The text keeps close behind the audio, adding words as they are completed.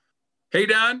Hey,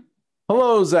 Don.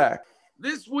 Hello, Zach.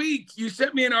 This week you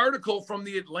sent me an article from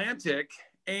The Atlantic,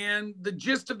 and the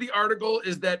gist of the article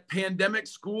is that pandemic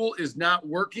school is not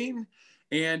working.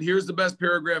 And here's the best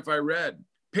paragraph I read.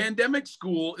 Pandemic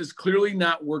school is clearly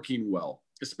not working well,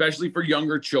 especially for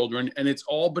younger children, and it's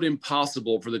all but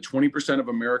impossible for the 20% of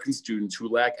American students who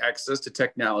lack access to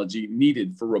technology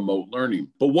needed for remote learning.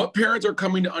 But what parents are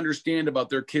coming to understand about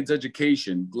their kids'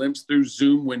 education, glimpsed through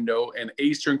Zoom window and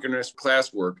asynchronous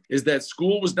classwork, is that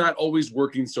school was not always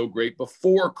working so great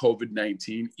before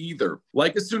COVID-19 either.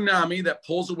 Like a tsunami that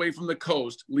pulls away from the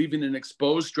coast, leaving an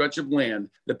exposed stretch of land,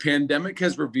 the pandemic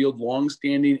has revealed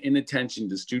long-standing inattention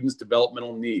to students'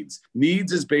 developmental needs.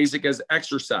 Needs as basic as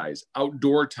exercise,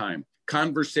 outdoor time,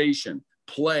 conversation,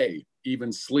 play,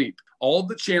 even sleep. All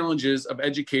the challenges of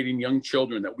educating young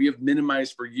children that we have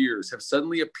minimized for years have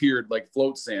suddenly appeared like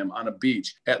float sand on a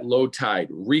beach at low tide,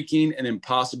 reeking and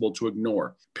impossible to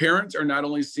ignore. Parents are not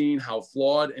only seeing how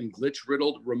flawed and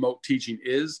glitch-riddled remote teaching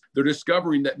is, they're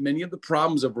discovering that many of the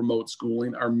problems of remote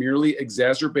schooling are merely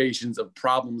exacerbations of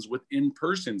problems with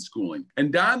in-person schooling.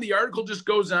 And Don, the article just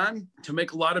goes on to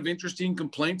make a lot of interesting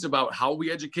complaints about how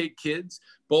we educate kids,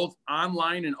 both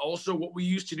online and also what we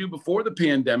used to do before the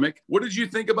pandemic. What did you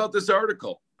think about this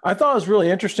article? I thought it was really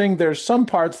interesting. There's some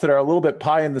parts that are a little bit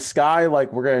pie in the sky,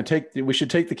 like we should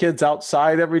take the kids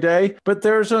outside every day. But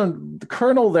there's a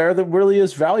kernel there that really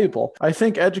is valuable. I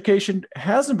think education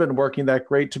hasn't been working that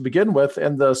great to begin with,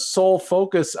 and the sole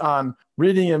focus on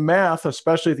reading and math,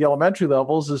 especially at the elementary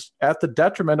levels, is at the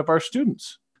detriment of our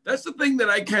students. That's the thing that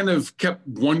I kind of kept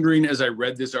wondering as I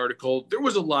read this article. There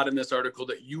was a lot in this article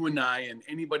that you and I and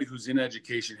anybody who's in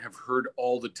education have heard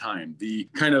all the time. The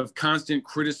kind of constant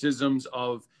criticisms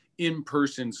of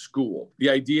in-person school.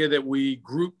 The idea that we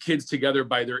group kids together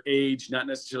by their age, not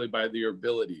necessarily by their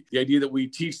ability. The idea that we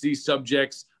teach these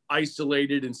subjects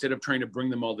isolated instead of trying to bring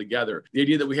them all together. The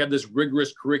idea that we have this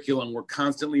rigorous curriculum, we're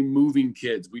constantly moving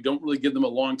kids. We don't really give them a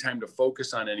long time to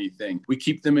focus on anything. We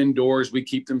keep them indoors, we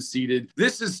keep them seated.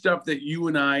 This is stuff that you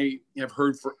and I have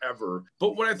heard forever.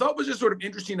 But what I thought was just sort of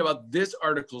interesting about this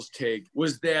article's take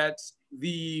was that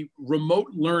the remote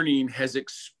learning has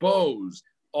exposed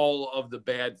all of the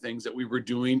bad things that we were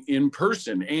doing in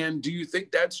person. And do you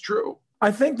think that's true?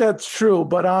 I think that's true,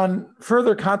 but on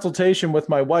further consultation with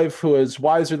my wife, who is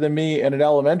wiser than me and an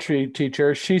elementary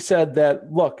teacher, she said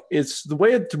that, look, it's the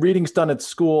way reading's done at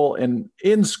school and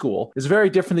in school is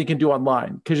very different than you can do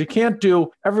online, because you can't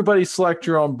do everybody select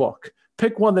your own book.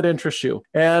 Pick one that interests you.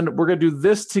 And we're going to do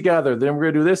this together. Then we're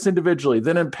going to do this individually,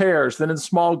 then in pairs, then in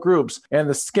small groups. And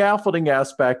the scaffolding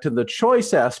aspect and the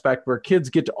choice aspect where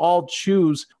kids get to all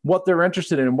choose what they're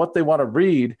interested in and what they want to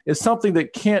read is something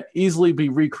that can't easily be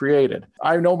recreated.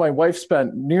 I know my wife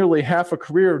spent nearly half a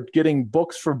career getting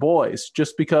books for boys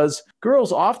just because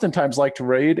girls oftentimes like to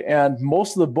read, and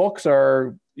most of the books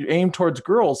are aimed towards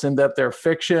girls in that they're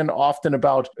fiction, often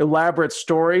about elaborate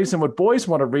stories. And what boys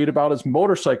want to read about is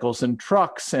motorcycles and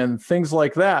trucks and things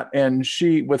like that. And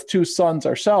she, with two sons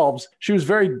ourselves, she was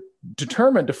very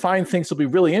determined to find things to be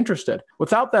really interested.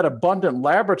 Without that abundant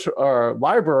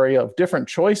library of different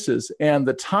choices and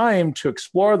the time to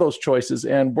explore those choices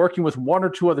and working with one or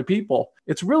two other people,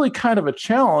 it's really kind of a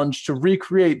challenge to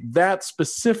recreate that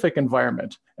specific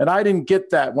environment. And I didn't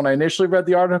get that when I initially read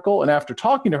the article. And after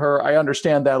talking to her, I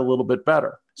understand that a little bit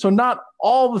better. So not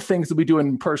all the things that we do in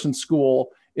in-person school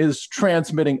is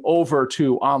transmitting over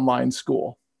to online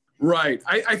school. Right.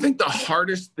 I think the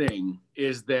hardest thing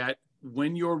is that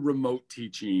when you're remote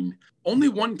teaching, only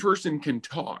one person can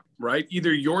talk, right?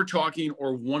 Either you're talking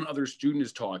or one other student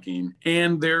is talking.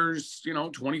 And there's,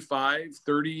 25,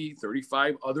 30,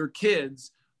 35 other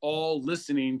kids all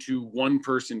listening to one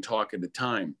person talk at a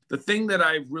time. The thing that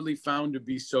I've really found to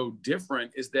be so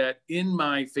different is that in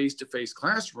my face-to-face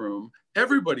classroom,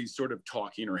 everybody's sort of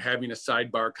talking or having a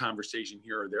sidebar conversation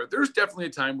here or there. There's definitely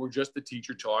a time where just the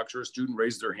teacher talks or a student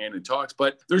raises their hand and talks,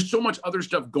 but there's so much other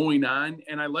stuff going on.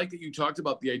 And I like that you talked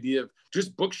about the idea of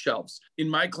just bookshelves. In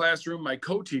my classroom, my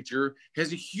co-teacher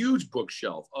has a huge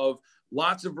bookshelf of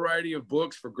lots of variety of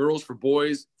books for girls, for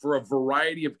boys, for a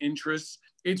variety of interests.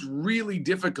 It's really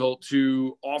difficult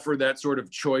to offer that sort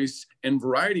of choice and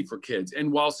variety for kids.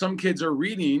 And while some kids are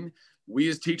reading, we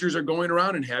as teachers are going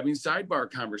around and having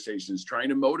sidebar conversations, trying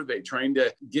to motivate, trying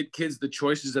to get kids the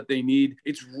choices that they need.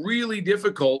 It's really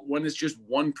difficult when it's just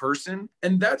one person.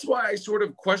 And that's why I sort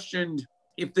of questioned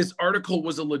if this article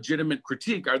was a legitimate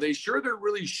critique. Are they sure they're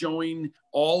really showing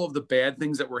all of the bad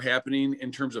things that were happening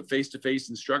in terms of face-to-face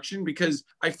instruction, because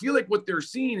I feel like what they're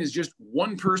seeing is just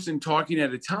one person talking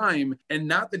at a time and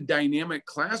not the dynamic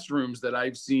classrooms that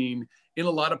I've seen in a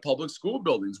lot of public school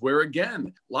buildings where,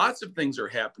 again, lots of things are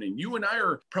happening. You and I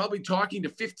are probably talking to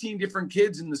 15 different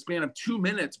kids in the span of 2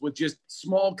 minutes with just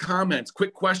small comments,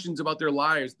 quick questions about their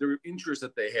lives, their interests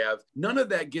that they have. None of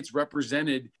that gets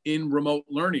represented in remote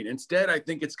learning. Instead, I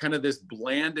think it's kind of this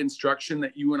bland instruction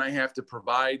that you and I have to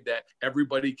provide that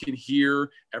everybody can hear,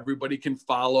 everybody can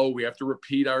follow. We have to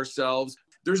repeat ourselves.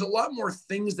 There's a lot more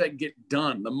things that get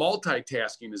done. The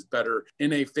multitasking is better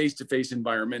in a face-to-face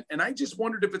environment. And I just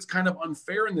wondered if it's kind of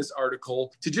unfair in this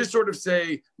article to just sort of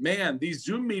say, man, these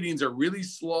Zoom meetings are really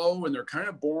slow and they're kind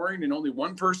of boring and only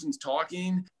one person's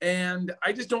talking. And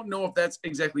I just don't know if that's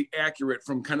exactly accurate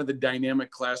from kind of the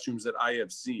dynamic classrooms that I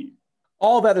have seen.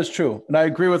 All that is true. And I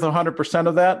agree with 100%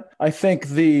 of that. I think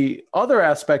the other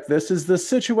aspect of this is the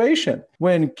situation.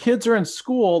 When kids are in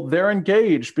school, they're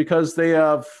engaged because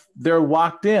they're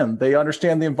locked in. They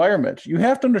understand the environment. You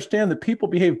have to understand that people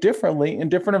behave differently in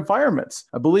different environments.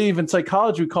 I believe in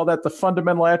psychology, we call that the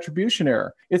fundamental attribution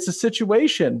error. It's a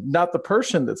situation, not the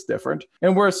person, that's different.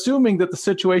 And we're assuming that the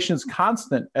situation is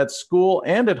constant at school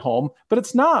and at home, but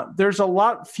it's not. There's a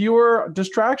lot fewer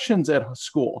distractions at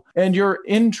school, and you're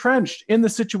entrenched in the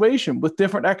situation with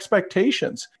different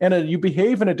expectations, and you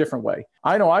behave in a different way.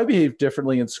 I know I behave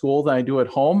differently in school than I do at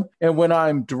home. And when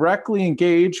I'm directly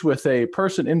engaged with a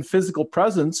person in physical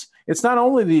presence, it's not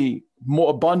only the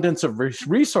more abundance of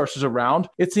resources around,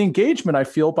 it's the engagement I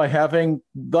feel by having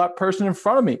that person in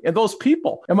front of me and those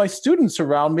people and my students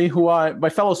around me my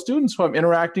fellow students who I'm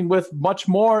interacting with much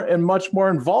more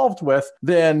involved with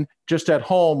than just at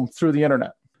home through the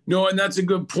internet. No, and that's a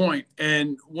good point.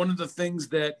 And one of the things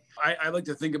that I like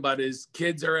to think about is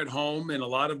kids are at home and a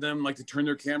lot of them like to turn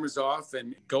their cameras off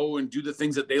and go and do the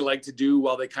things that they like to do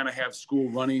while they kind of have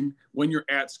school running. When you're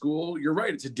at school, you're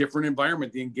right, it's a different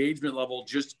environment. The engagement level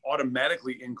just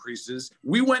automatically increases.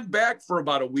 We went back for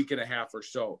about a week and a half or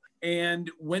so. And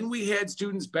when we had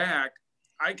students back,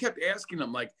 I kept asking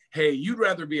them like, hey, you'd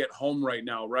rather be at home right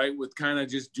now, right? With kind of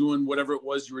just doing whatever it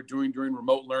was you were doing during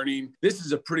remote learning. This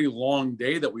is a pretty long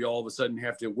day that we all of a sudden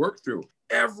have to work through.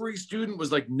 Every student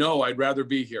was like, no, I'd rather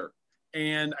be here.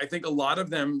 And I think a lot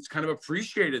of them kind of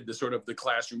appreciated the sort of the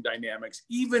classroom dynamics,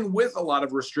 even with a lot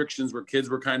of restrictions where kids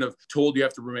were kind of told you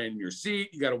have to remain in your seat,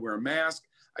 you got to wear a mask.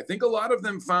 I think a lot of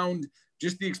them found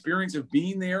just the experience of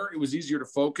being there. It was easier to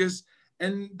focus.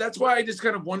 And that's why I just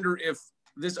kind of wonder if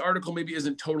this article maybe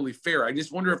isn't totally fair. I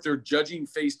just wonder if they're judging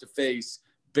face-to-face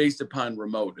based upon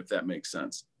remote, if that makes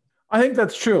sense. I think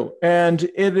that's true. And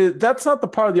that's not the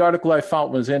part of the article I thought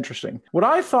was interesting. What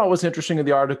I thought was interesting in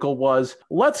the article was,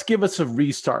 let's give us a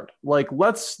restart. Like,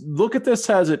 let's look at this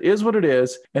as it is what it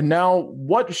is. And now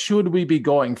what should we be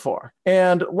going for?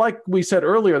 And like we said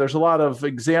earlier, there's a lot of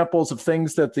examples of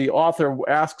things that the author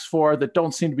asks for that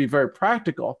don't seem to be very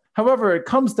practical. However, it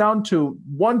comes down to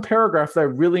one paragraph that I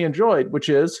really enjoyed, which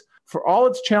is, for all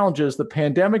its challenges, the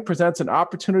pandemic presents an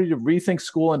opportunity to rethink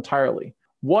school entirely.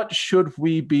 What should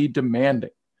we be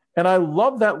demanding? And I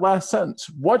love that last sentence.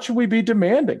 What should we be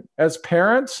demanding as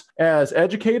parents, as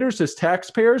educators, as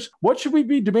taxpayers? What should we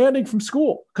be demanding from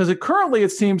school? Because currently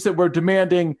it seems that we're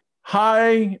demanding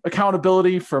high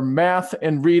accountability for math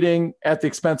and reading at the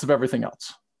expense of everything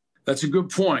else. That's a good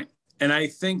point. And I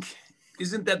think,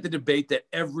 isn't that the debate that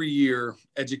every year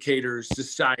educators,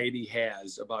 society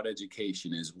has about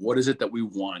education is, what is it that we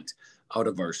want out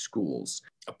of our schools?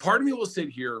 A part of me will sit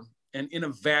here and in a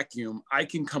vacuum, I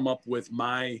can come up with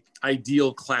my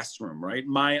ideal classroom, right?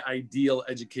 My ideal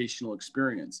educational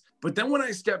experience. But then when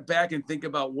I step back and think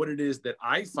about what it is that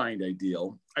I find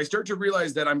ideal, I start to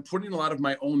realize that I'm putting a lot of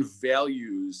my own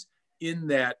values in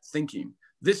that thinking.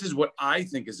 This is what I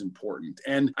think is important.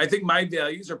 And I think my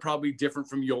values are probably different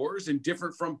from yours and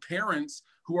different from parents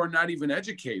who are not even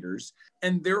educators.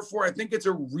 And therefore, I think it's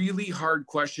a really hard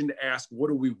question to ask, what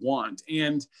do we want?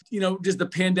 And, does the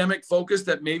pandemic focus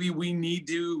that maybe we need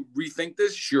to rethink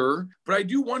this? Sure. But I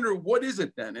do wonder, what is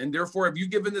it then? And therefore, have you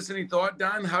given this any thought,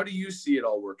 Don? How do you see it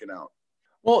all working out?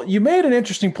 Well, you made an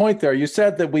interesting point there. You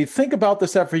said that we think about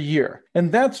this every year,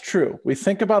 and that's true. We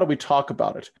think about it, we talk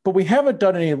about it, but we haven't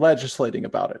done any legislating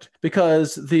about it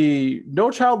because the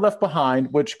No Child Left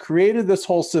Behind, which created this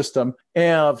whole system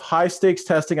of high stakes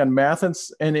testing on math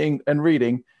and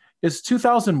reading, is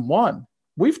 2001.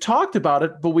 We've talked about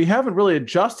it, but we haven't really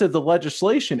adjusted the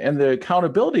legislation and the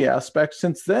accountability aspect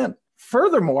since then.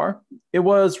 Furthermore, it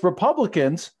was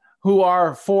Republicans who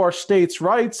are for states'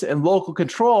 rights and local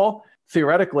control,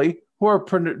 theoretically, who are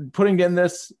putting in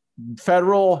this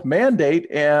federal mandate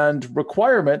and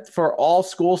requirement for all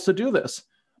schools to do this.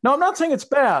 Now, I'm not saying it's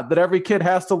bad that every kid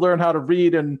has to learn how to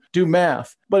read and do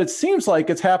math, but it seems like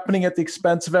it's happening at the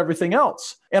expense of everything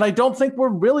else. And I don't think we're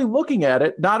really looking at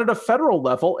it, not at a federal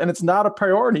level, and it's not a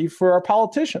priority for our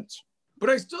politicians.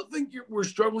 But I still think we're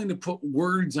struggling to put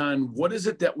words on what is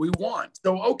it that we want.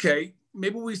 So, okay,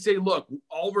 maybe we say, look,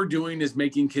 all we're doing is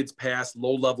making kids pass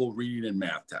low-level reading and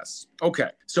math tests.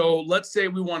 Okay, so let's say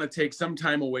we want to take some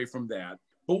time away from that.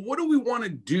 But what do we want to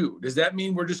do? Does that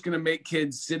mean we're just going to make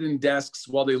kids sit in desks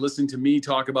while they listen to me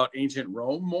talk about ancient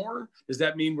Rome more? Does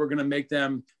that mean we're going to make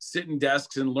them sit in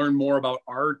desks and learn more about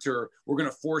art, or we're going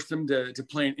to force them to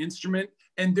play an instrument?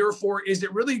 And therefore, is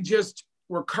it really just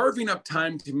we're carving up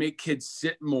time to make kids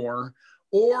sit more?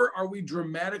 Or are we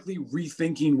dramatically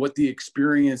rethinking what the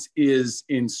experience is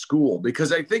in school?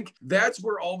 Because I think that's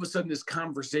where all of a sudden this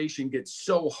conversation gets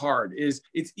so hard. Is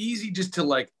it's easy just to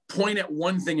like point at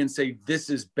one thing and say, this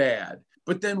is bad.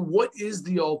 But then what is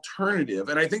the alternative?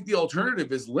 And I think the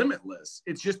alternative is limitless.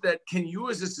 It's just that can you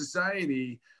as a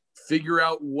society figure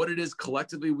out what it is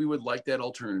collectively we would like that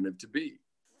alternative to be?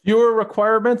 Fewer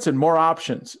requirements and more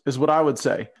options is what I would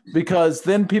say, because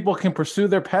then people can pursue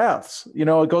their paths. You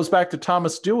know, it goes back to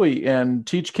Thomas Dewey and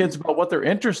teach kids about what they're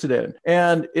interested in.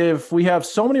 And if we have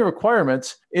so many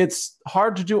requirements, it's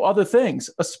hard to do other things,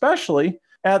 especially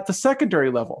at the secondary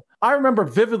level. I remember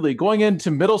vividly going into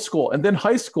middle school and then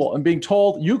high school and being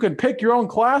told you can pick your own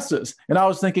classes. And I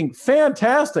was thinking,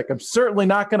 fantastic. I'm certainly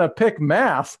not going to pick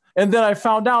math. And then I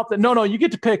found out that no, you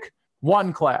get to pick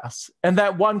one class, and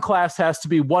that one class has to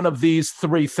be one of these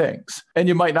three things. And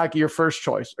you might not get your first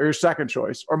choice or your second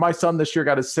choice, or my son this year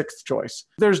got his sixth choice.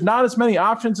 There's not as many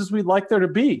options as we'd like there to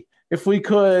be. If we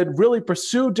could really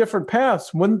pursue different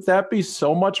paths, wouldn't that be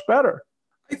so much better?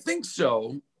 I think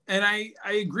so. And I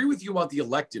agree with you about the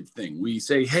elective thing. We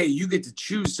say, hey, you get to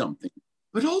choose something.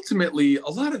 But ultimately, a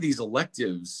lot of these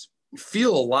electives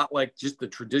feel a lot like just the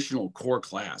traditional core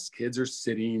class. Kids are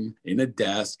sitting in a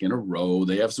desk in a row.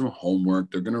 They have some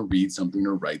homework. They're going to read something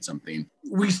or write something.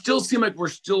 We still seem like we're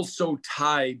still so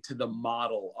tied to the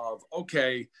model of,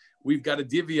 okay, we've got to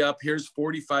divvy up. Here's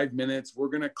 45 minutes. We're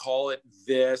going to call it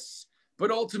this. But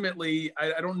ultimately,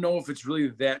 I don't know if it's really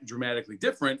that dramatically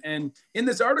different. And in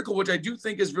this article, which I do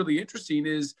think is really interesting,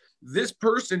 is this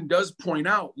person does point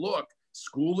out, look,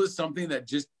 school is something that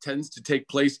just tends to take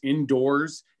place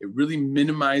indoors. It really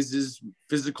minimizes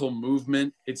physical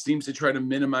movement. It seems to try to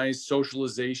minimize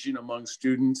socialization among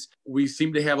students. We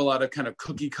seem to have a lot of kind of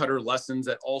cookie cutter lessons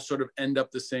that all sort of end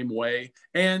up the same way.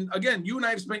 And again, you and I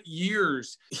have spent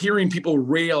years hearing people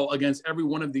rail against every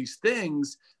one of these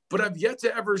things, but I've yet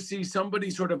to ever see somebody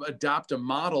sort of adopt a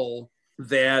model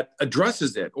that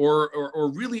addresses it or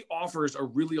really offers a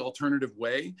really alternative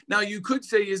way. Now, you could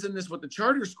say, isn't this what the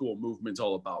charter school movement's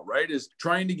all about, right? Is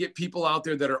trying to get people out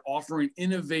there that are offering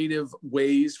innovative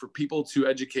ways for people to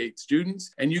educate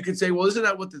students. And you could say, well, isn't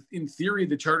that what in theory,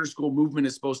 the charter school movement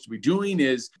is supposed to be doing,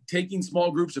 is taking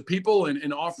small groups of people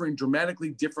and offering dramatically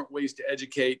different ways to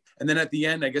educate. And then at the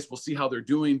end, I guess we'll see how they're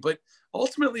doing. But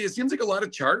ultimately, it seems like a lot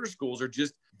of charter schools are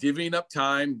just divvying up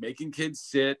time, making kids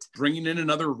sit, bringing in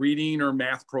another reading or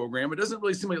math program. It doesn't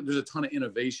really seem like there's a ton of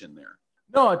innovation there.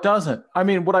 No, it doesn't. I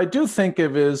mean, what I do think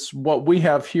of is what we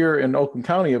have here in Oakland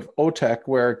County of OTEC,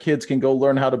 where kids can go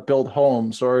learn how to build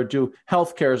homes or do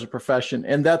healthcare as a profession.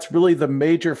 And that's really the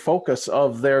major focus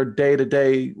of their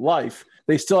day-to-day life.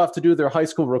 They still have to do their high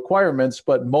school requirements,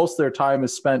 but most of their time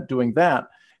is spent doing that.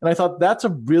 And I thought that's a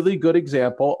really good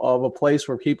example of a place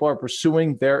where people are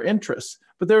pursuing their interests.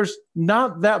 But there's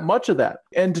not that much of that.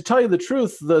 And to tell you the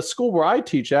truth, the school where I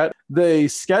teach at, the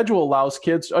schedule allows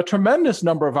kids a tremendous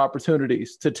number of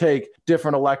opportunities to take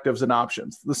different electives and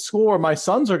options. The school where my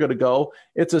sons are going to go,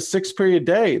 it's a 6-period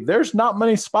day. There's not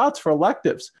many spots for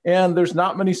electives, and there's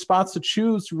not many spots to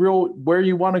choose where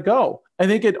you want to go. I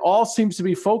think it all seems to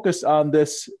be focused on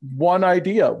this one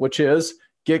idea, which is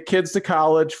get kids to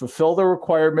college, fulfill their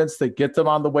requirements, that get them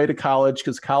on the way to college,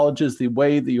 because college is the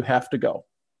way that you have to go.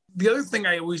 The other thing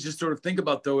I always just sort of think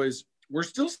about, though, is we're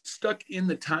still stuck in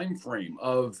the time frame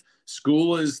of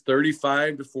school is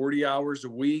 35 to 40 hours a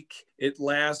week. It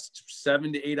lasts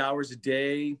 7 to 8 hours a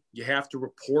day. You have to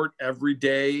report every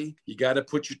day. You got to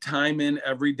put your time in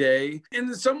every day. And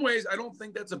in some ways, I don't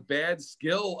think that's a bad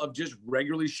skill of just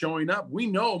regularly showing up. We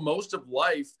know most of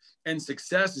life and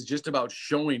success is just about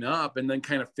showing up and then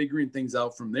kind of figuring things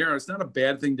out from there. It's not a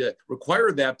bad thing to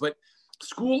require that, but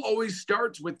school always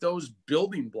starts with those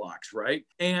building blocks, right?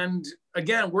 And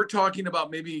again, we're talking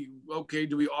about maybe, okay,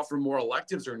 do we offer more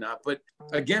electives or not? But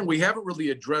again, we haven't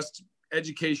really addressed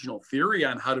educational theory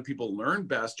on how do people learn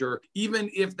best, or even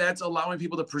if that's allowing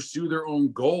people to pursue their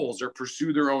own goals or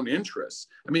pursue their own interests.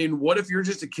 I mean, what if you're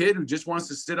just a kid who just wants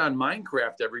to sit on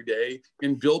Minecraft every day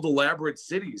and build elaborate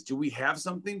cities? Do we have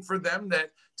something for them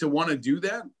that to want to do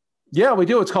that? Yeah, we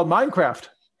do. It's called Minecraft.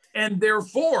 And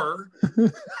therefore,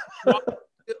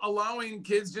 allowing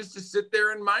kids just to sit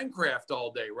there in Minecraft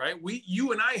all day, right?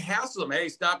 You and I hassle them. Hey,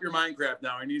 stop your Minecraft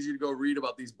now. I need you to go read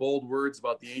about these bold words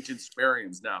about the ancient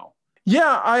Sumerians now.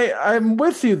 Yeah, I'm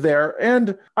with you there.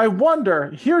 And I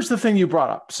wonder, here's the thing you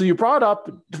brought up. So you brought up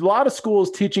a lot of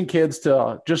schools teaching kids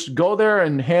to just go there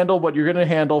and handle what you're going to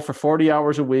handle for 40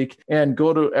 hours a week and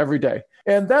go to every day.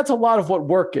 And that's a lot of what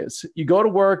work is. You go to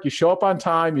work, you show up on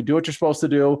time, you do what you're supposed to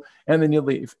do, and then you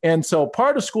leave. And so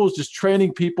part of school is just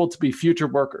training people to be future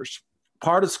workers.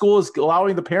 Part of school is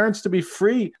allowing the parents to be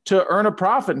free to earn a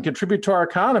profit and contribute to our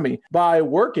economy by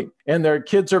working. And their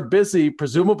kids are busy,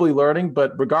 presumably learning,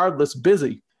 but regardless,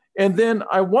 busy. And then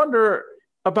I wonder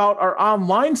about our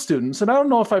online students. And I don't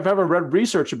know if I've ever read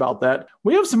research about that.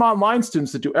 We have some online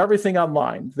students that do everything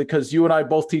online because you and I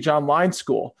both teach online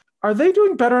school. Are they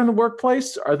doing better in the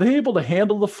workplace? Are they able to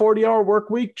handle the 40-hour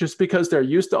work week just because they're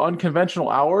used to unconventional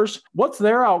hours? What's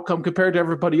their outcome compared to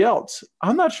everybody else?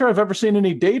 I'm not sure I've ever seen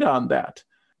any data on that.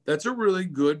 That's a really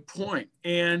good point.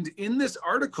 And in this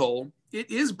article, it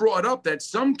is brought up that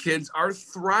some kids are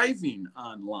thriving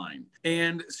online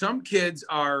and some kids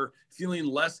are feeling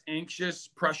less anxious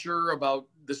pressure about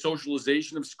the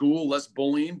socialization of school, less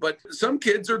bullying, but some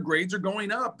kids, their grades are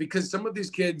going up because some of these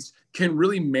kids can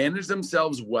really manage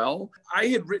themselves well. I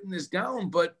had written this down,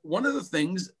 but one of the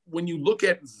things when you look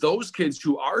at those kids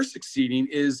who are succeeding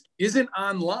isn't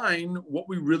online what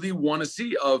we really want to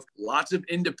see of lots of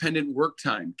independent work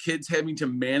time, kids having to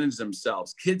manage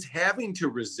themselves, kids having to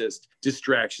resist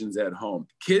distractions at home.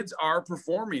 Kids are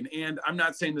performing, and I'm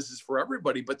not saying this is for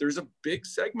everybody, but there's a big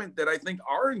segment that I think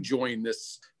are enjoying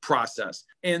this process.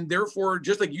 And therefore,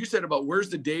 just like you said about where's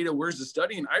the data, where's the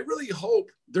studying, I really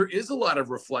hope there is a lot of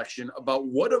reflection about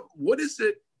what is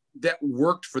it that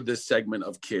worked for this segment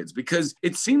of kids, because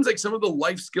it seems like some of the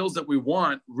life skills that we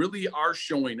want really are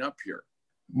showing up here.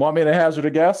 Want me to hazard a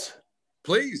guess?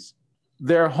 Please.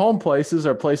 Their home places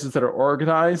are places that are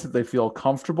organized, that they feel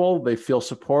comfortable, they feel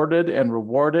supported and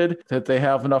rewarded, that they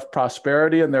have enough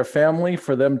prosperity in their family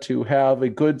for them to have a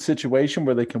good situation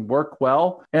where they can work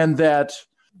well, and that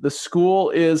the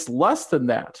school is less than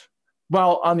that.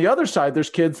 Well, on the other side, there's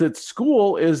kids that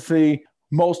school is the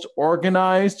most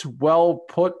organized,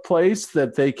 well-put place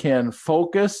that they can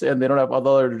focus and they don't have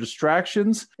other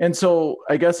distractions. And so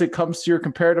I guess it comes to your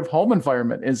comparative home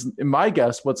environment is, in my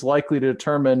guess, what's likely to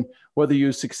determine whether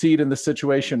you succeed in the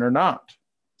situation or not.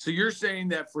 So you're saying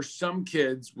that for some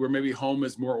kids where maybe home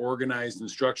is more organized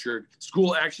and structured,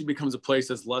 school actually becomes a place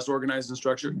that's less organized and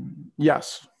structured?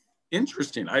 Yes.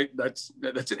 Interesting. That's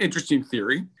an interesting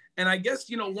theory. And I guess,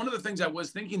 one of the things I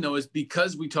was thinking, though, is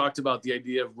because we talked about the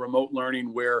idea of remote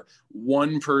learning where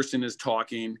one person is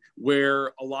talking,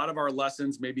 where a lot of our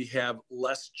lessons maybe have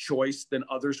less choice than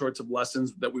other sorts of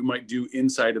lessons that we might do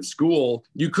inside of school.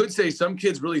 You could say some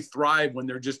kids really thrive when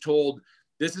they're just told,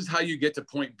 this is how you get to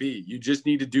point B. You just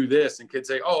need to do this. And kids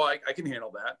say, oh, I can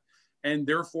handle that. And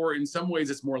therefore, in some ways,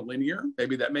 it's more linear.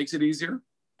 Maybe that makes it easier.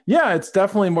 Yeah, it's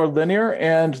definitely more linear,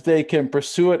 and they can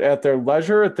pursue it at their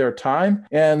leisure, at their time,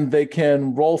 and they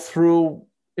can roll through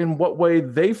in what way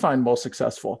they find most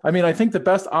successful. I mean, I think the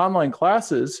best online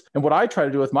classes, and what I try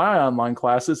to do with my online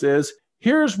classes is,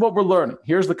 here's what we're learning.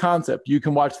 Here's the concept. You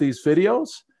can watch these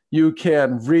videos. You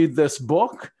can read this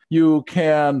book. You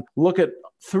can look at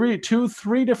three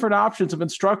different options of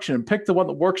instruction and pick the one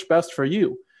that works best for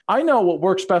you. I know what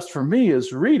works best for me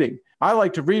is reading. I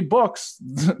like to read books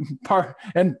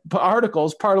and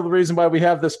articles, part of the reason why we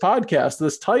have this podcast,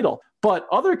 this title. But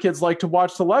other kids like to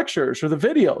watch the lectures or the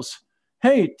videos.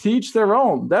 Hey, teach their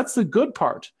own. That's the good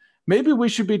part. Maybe we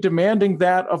should be demanding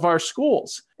that of our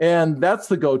schools. And that's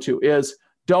the go-to is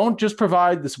don't just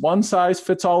provide this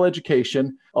one-size-fits-all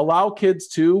education. Allow kids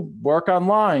to work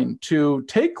online, to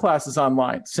take classes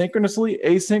online, synchronously,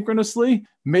 asynchronously,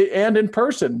 and in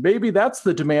person. Maybe that's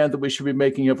the demand that we should be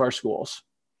making of our schools.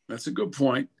 That's a good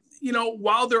point.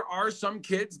 While there are some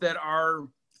kids that are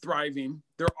thriving,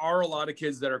 there are a lot of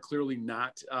kids that are clearly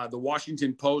not. The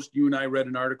Washington Post, you and I read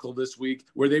an article this week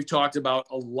where they've talked about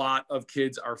a lot of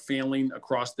kids are failing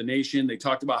across the nation. They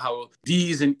talked about how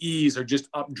D's and E's are just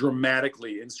up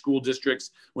dramatically in school districts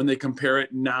when they compare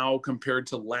it now compared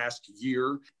to last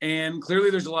year. And clearly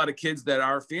there's a lot of kids that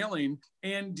are failing.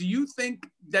 And do you think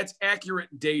that's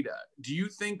accurate data? Do you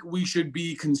think we should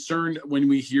be concerned when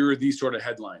we hear these sort of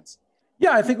headlines?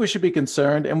 Yeah, I think we should be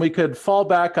concerned, and we could fall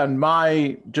back on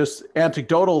my just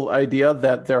anecdotal idea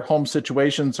that their home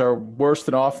situations are worse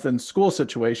than often school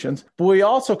situations. But we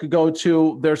also could go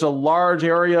to there's a large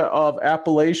area of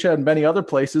Appalachia and many other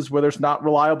places where there's not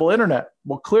reliable internet.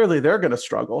 Well, clearly they're going to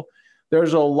struggle.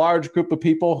 There's a large group of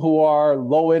people who are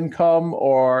low income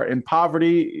or in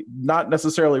poverty, not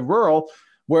necessarily rural,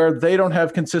 where they don't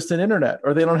have consistent internet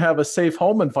or they don't have a safe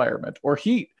home environment or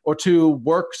heat or to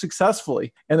work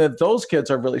successfully. And that those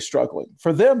kids are really struggling.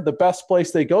 For them, the best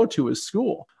place they go to is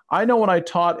school. I know when I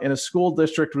taught in a school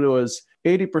district where it was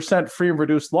 80% free and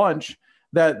reduced lunch,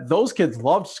 that those kids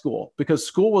loved school because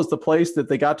school was the place that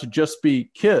they got to just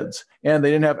be kids and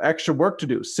they didn't have extra work to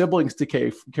do, siblings to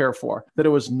care for, that it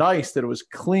was nice, that it was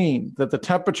clean, that the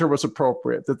temperature was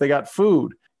appropriate, that they got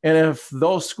food. And if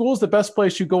those schools the best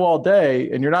place you go all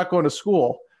day and you're not going to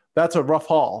school, that's a rough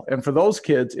haul. And for those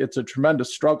kids, it's a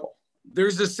tremendous struggle.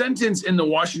 There's a sentence in the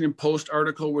Washington Post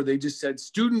article where they just said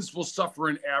students will suffer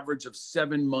an average of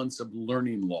 7 months of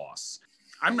learning loss.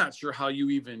 I'm not sure how you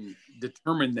even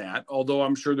determine that, although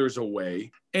I'm sure there's a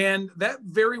way. And that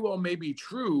very well may be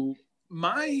true.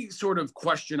 My sort of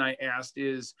question I asked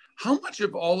is, how much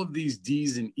of all of these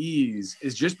D's and E's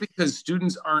is just because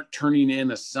students aren't turning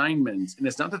in assignments? And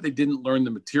it's not that they didn't learn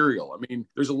the material. I mean,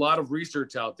 there's a lot of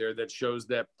research out there that shows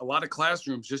that a lot of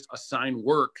classrooms just assign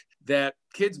work that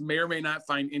kids may or may not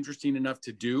find interesting enough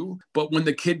to do. But when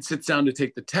the kid sits down to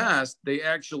take the test, they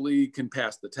actually can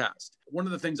pass the test. One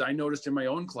of the things I noticed in my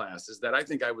own class is that I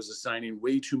think I was assigning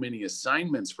way too many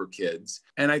assignments for kids.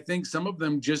 And I think some of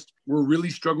them just were really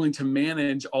struggling to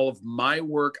manage all of my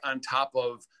work on top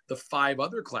of the 5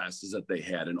 other classes that they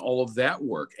had and all of that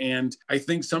work. And I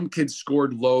think some kids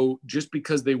scored low just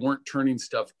because they weren't turning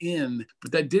stuff in,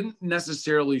 but that didn't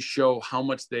necessarily show how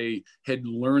much they had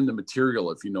learned the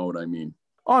material, if you know what I mean.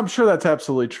 Oh, I'm sure that's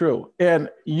absolutely true. And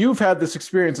you've had this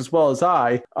experience as well as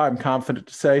I'm confident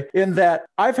to say, in that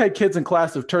I've had kids in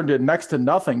class who've turned in next to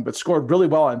nothing, but scored really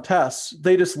well on tests.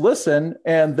 They just listen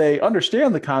and they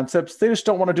understand the concepts. They just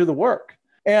don't want to do the work.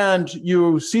 And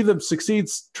you see them succeed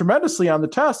tremendously on the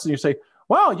tests and you say,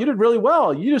 wow, you did really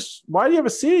well. Why do you have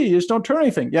a C? You just don't turn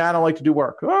anything. Yeah, I don't like to do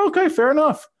work. Oh, okay, fair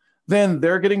enough. Then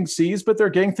they're getting C's, but they're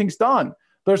getting things done.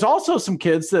 There's also some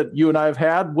kids that you and I have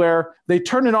had where they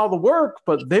turn in all the work,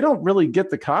 but they don't really get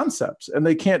the concepts and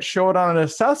they can't show it on an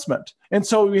assessment. And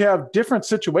so we have different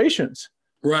situations.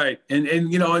 Right. And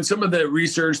you know, in some of the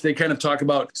research, they kind of talk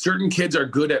about certain kids are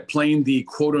good at playing the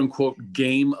quote unquote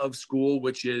game of school,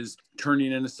 which is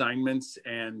turning in assignments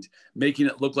and making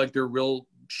it look like they're real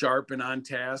sharp and on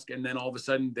task. And then all of a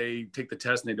sudden they take the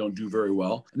test and they don't do very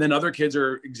well. And then other kids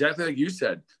are exactly like you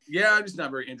said. Yeah, I'm just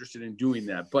not very interested in doing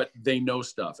that, but they know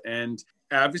stuff. And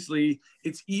obviously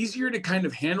it's easier to kind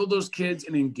of handle those kids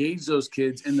and engage those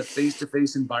kids in the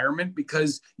face-to-face environment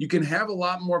because you can have a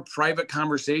lot more private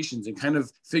conversations and kind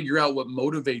of figure out what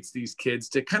motivates these kids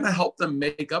to kind of help them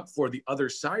make up for the other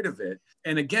side of it.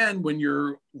 And again, when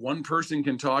you're one person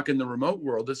can talk in the remote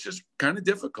world, it's just kind of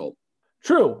difficult.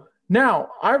 True. Now,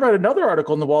 I read another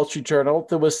article in the Wall Street Journal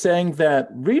that was saying that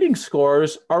reading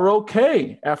scores are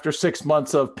okay after 6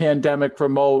 months of pandemic,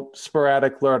 remote,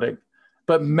 sporadic learning.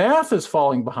 But math is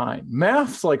falling behind.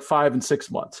 Math's like 5 and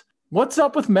 6 months. What's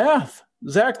up with math?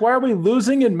 Zach, why are we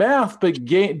losing in math but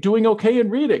doing okay in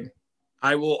reading?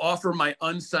 I will offer my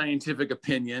unscientific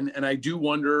opinion, and I do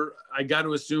wonder, I got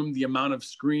to assume the amount of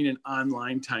screen and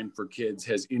online time for kids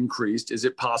has increased. Is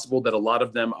it possible that a lot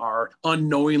of them are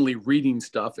unknowingly reading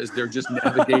stuff as they're just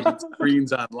navigating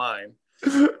screens online?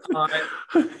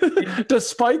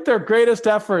 Despite their greatest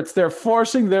efforts, they're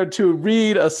forcing them to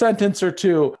read a sentence or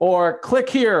two, or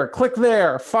click here, click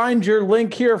there, find your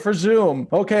link here for Zoom.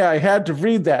 Okay, I had to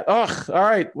read that. Ugh, all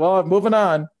right, well, moving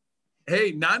on.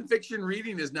 Hey, nonfiction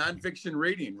reading is nonfiction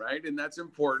reading, right? And that's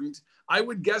important. I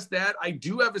would guess that. I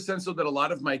do have a sense, though, that a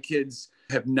lot of my kids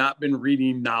have not been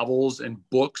reading novels and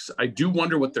books. I do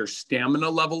wonder what their stamina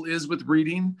level is with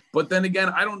reading. But then again,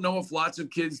 I don't know if lots of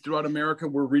kids throughout America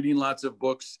were reading lots of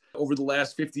books over the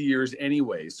last 50 years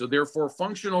anyway. So therefore,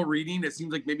 functional reading, it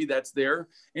seems like maybe that's there.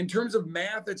 In terms of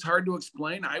math, it's hard to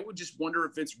explain. I would just wonder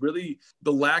if it's really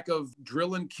the lack of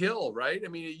drill and kill, right? I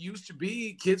mean, it used to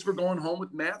be kids were going home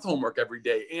with math homework every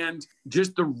day and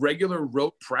just the regular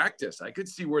rote practice. I could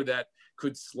see where that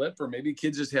could slip, or maybe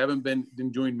kids just haven't been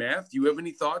doing math. Do you have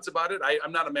any thoughts about it?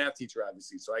 I'm not a math teacher,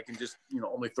 obviously, so I can just,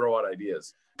 only throw out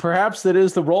ideas. Perhaps that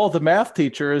is the role of the math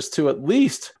teacher, is to at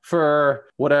least for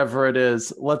whatever it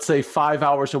is, let's say 5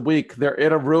 hours a week, they're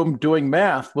in a room doing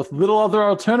math with little other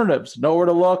alternatives, nowhere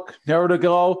to look, nowhere to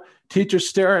go, teacher's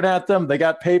staring at them, they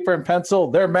got paper and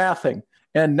pencil, they're mathing.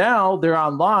 And now they're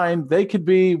online. They could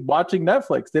be watching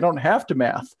Netflix. They don't have to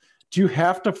math. Do you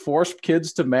have to force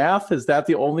kids to math? Is that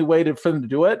the only way for them to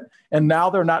do it? And now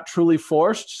they're not truly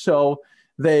forced, so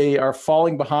they are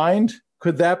falling behind.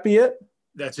 Could that be it?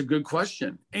 That's a good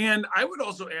question. And I would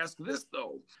also ask this,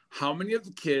 though. How many of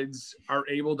the kids are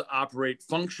able to operate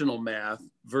functional math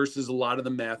versus a lot of the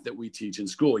math that we teach in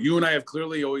school? You and I have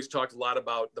clearly always talked a lot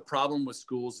about the problem with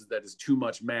schools is that it's too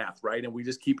much math, right? And we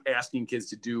just keep asking kids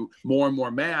to do more and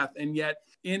more math. And yet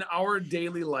in our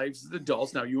daily lives as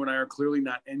adults, now you and I are clearly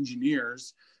not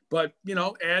engineers, but,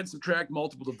 add, subtract,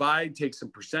 multiple, divide, take some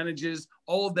percentages,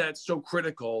 all of that's so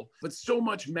critical. But so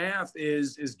much math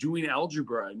is doing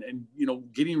algebra and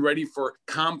getting ready for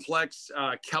complex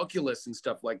calculus and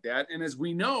stuff like that. And as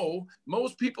we know,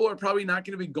 most people are probably not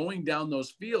going to be going down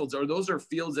those fields, or those are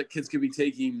fields that kids could be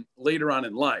taking later on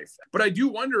in life. But I do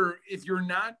wonder if you're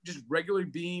not just regularly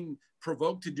being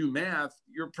provoked to do math,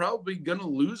 you're probably going to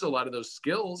lose a lot of those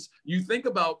skills. You think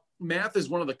about math is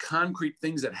one of the concrete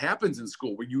things that happens in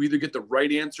school where you either get the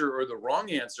right answer or the wrong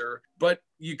answer, but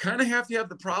you kind of have to have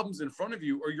the problems in front of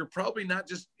you, or you're probably not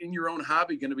just in your own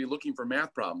hobby going to be looking for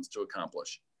math problems to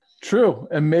accomplish. True.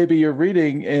 And maybe you're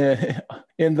reading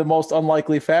in the most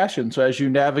unlikely fashion. So as you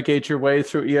navigate your way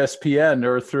through ESPN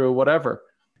or through whatever.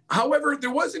 However,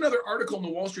 there was another article in the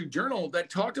Wall Street Journal that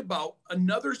talked about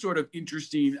another sort of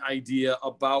interesting idea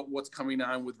about what's coming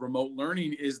on with remote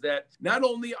learning is that not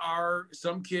only are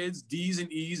some kids, D's and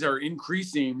E's are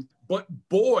increasing, but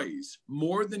boys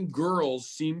more than girls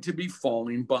seem to be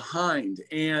falling behind.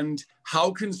 And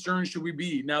how concerned should we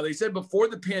be? Now, they said before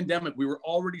the pandemic, we were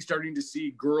already starting to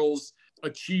see girls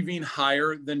achieving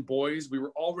higher than boys. We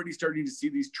were already starting to see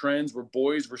these trends where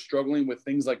boys were struggling with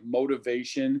things like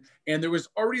motivation. And there was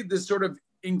already this sort of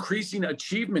increasing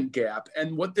achievement gap.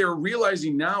 And what they're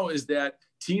realizing now is that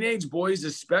teenage boys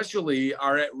especially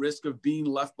are at risk of being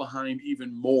left behind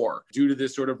even more due to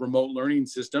this sort of remote learning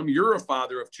system. You're a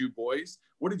father of two boys.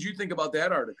 What did you think about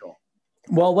that article?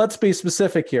 Well, let's be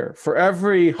specific here. For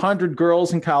every 100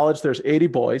 girls in college, there's 80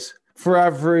 boys. For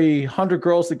every 100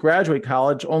 girls that graduate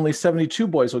college, only 72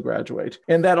 boys will graduate.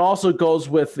 And that also goes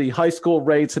with the high school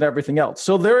rates and everything else.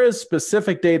 So there is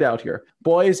specific data out here.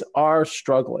 Boys are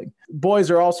struggling. Boys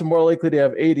are also more likely to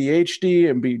have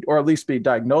ADHD or at least be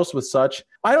diagnosed with such.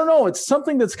 I don't know. It's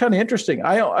something that's kind of interesting.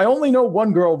 I only know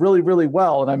one girl really, really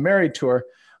well, and I'm married to her.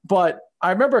 But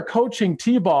I remember coaching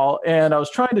T-ball, and I was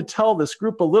trying to tell this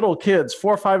group of little kids,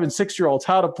 4, 5, and 6-year-olds,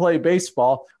 how to play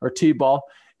baseball or T-ball.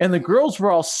 And the girls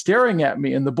were all staring at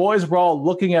me, and the boys were all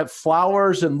looking at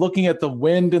flowers and looking at the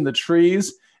wind and the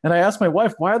trees. And I asked my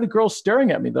wife, why are the girls staring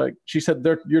at me? She said,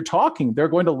 you're talking. They're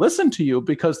going to listen to you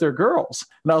because they're girls.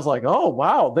 And I was like, oh,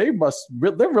 wow, they're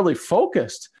really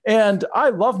focused. And I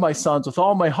love my sons with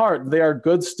all my heart. They are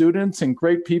good students and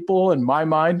great people in my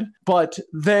mind, but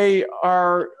they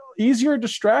are easier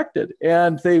distracted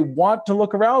and they want to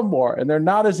look around more and they're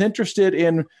not as interested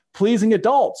in pleasing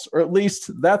adults, or at least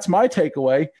that's my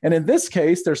takeaway. And in this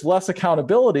case, there's less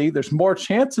accountability. There's more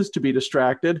chances to be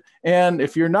distracted. And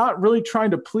if you're not really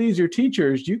trying to please your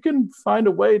teachers, you can find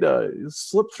a way to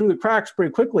slip through the cracks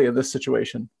pretty quickly in this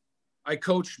situation. I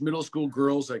coach middle school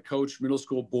girls. I coach middle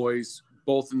school boys,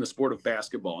 both in the sport of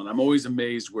basketball. And I'm always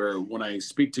amazed where when I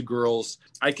speak to girls,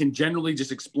 I can generally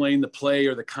just explain the play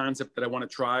or the concept that I want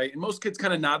to try. And most kids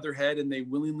kind of nod their head and they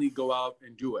willingly go out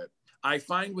and do it. I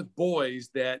find with boys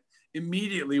that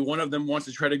immediately one of them wants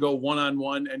to try to go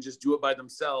one-on-one and just do it by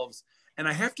themselves. And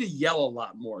I have to yell a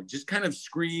lot more, just kind of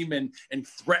scream and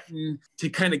threaten to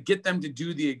kind of get them to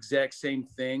do the exact same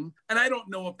thing. And I don't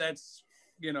know if that's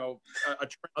a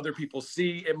trend other people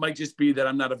see. It might just be that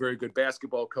I'm not a very good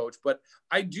basketball coach, but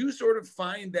I do sort of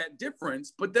find that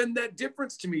difference. But then that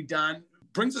difference to me, Don,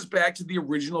 brings us back to the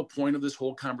original point of this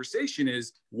whole conversation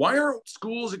is why are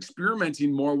schools experimenting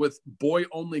more with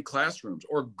boy-only classrooms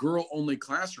or girl-only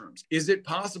classrooms? Is it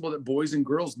possible that boys and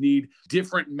girls need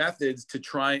different methods to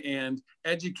try and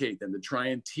educate them, to try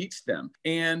and teach them?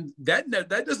 And that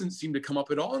doesn't seem to come up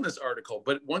at all in this article.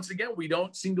 But once again, we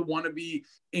don't seem to want to be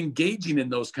engaging in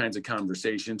those kinds of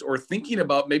conversations or thinking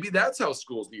about maybe that's how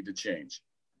schools need to change.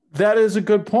 That is a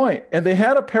good point. And they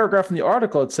had a paragraph in the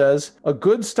article. It says, a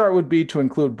good start would be to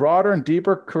include broader and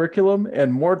deeper curriculum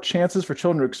and more chances for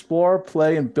children to explore,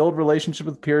 play, and build relationships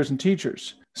with peers and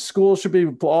teachers. Schools should be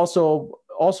also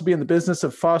be in the business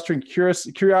of fostering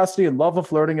curiosity and love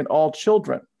of learning in all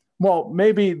children. Well,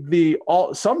 maybe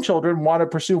some children want to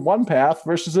pursue one path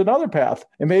versus another path.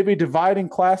 And maybe dividing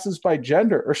classes by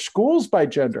gender or schools by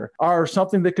gender are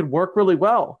something that could work really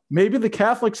well. Maybe the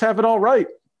Catholics have it all right.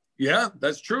 Yeah,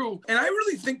 that's true. And I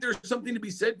really think there's something to be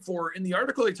said for, in the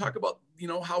article, they talk about,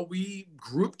 how we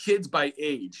group kids by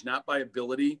age, not by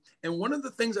ability. And one of the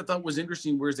things I thought was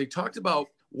interesting was they talked about,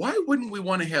 why wouldn't we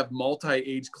want to have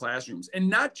multi-age classrooms, and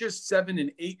not just 7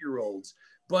 and 8-year-olds,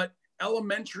 but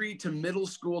elementary to middle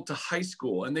school to high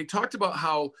school. And they talked about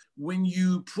how when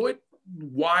you put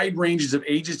wide ranges of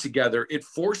ages together, it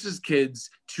forces kids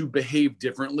to behave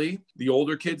differently. The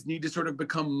older kids need to sort of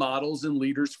become models and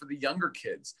leaders for the younger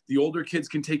kids. The older kids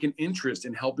can take an interest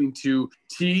in helping to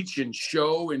teach and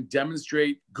show and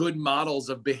demonstrate good models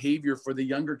of behavior for the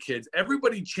younger kids.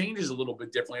 Everybody changes a little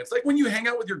bit differently. It's like when you hang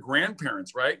out with your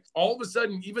grandparents, right? All of a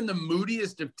sudden, even the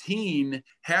moodiest of teen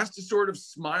has to sort of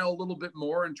smile a little bit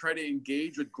more and try to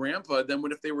engage with grandpa than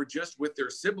if they were just with their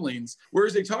siblings.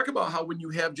 Whereas they talk about how when you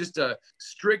have just a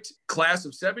strict class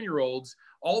of 7-year-olds,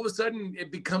 all of a sudden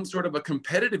it becomes sort of a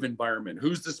competitive environment.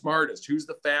 Who's the smartest? Who's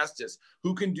the fastest?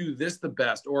 Who can do this the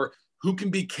best? Or who can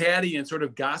be catty and sort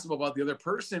of gossip about the other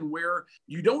person, where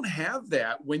you don't have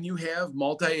that when you have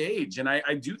multi-age. And I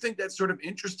do think that's sort of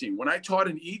interesting. When I taught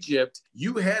in Egypt,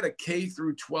 you had a K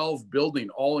through 12 building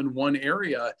all in one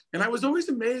area. And I was always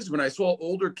amazed when I saw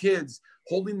older kids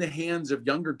holding the hands of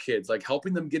younger kids, like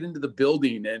helping them get into the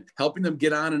building and helping them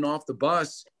get on and off the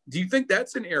bus. Do you think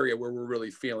that's an area where we're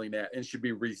really feeling that and should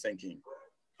be rethinking?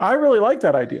 I really like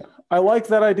that idea. I like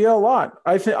that idea a lot.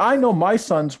 I know my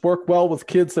sons work well with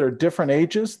kids that are different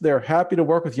ages. They're happy to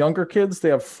work with younger kids. They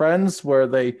have friends where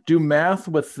they do math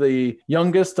with the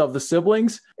youngest of the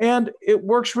siblings, and it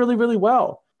works really, really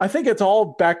well. I think it's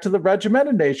all back to the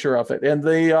regimented nature of it and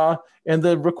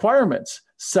the requirements.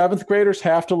 7th graders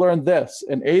have to learn this,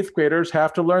 and 8th graders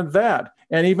have to learn that.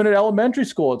 And even at elementary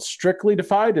school, it's strictly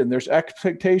divided, and there's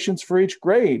expectations for each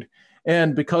grade.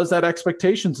 And because that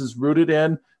expectations is rooted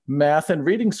in math and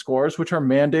reading scores, which are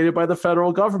mandated by the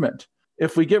federal government.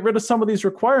 If we get rid of some of these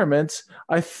requirements,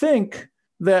 I think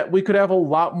that we could have a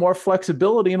lot more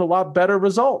flexibility and a lot better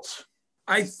results.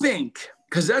 I think,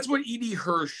 because that's what E.D.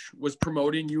 Hirsch was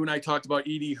promoting. You and I talked about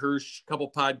E.D. Hirsch a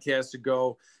couple podcasts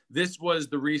ago. This was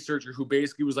the researcher who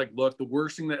basically was like, look, the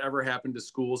worst thing that ever happened to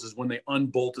schools is when they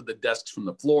unbolted the desks from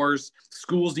the floors.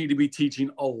 Schools need to be teaching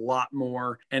a lot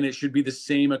more, and it should be the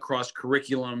same across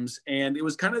curriculums. And it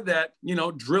was kind of that,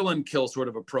 drill and kill sort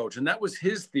of approach. And that was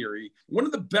his theory. One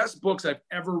of the best books I've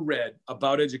ever read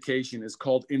about education is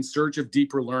called In Search of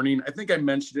Deeper Learning. I think I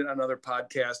mentioned it on another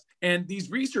podcast. And these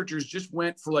researchers just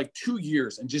went for like 2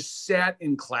 years and just sat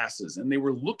in classes, and they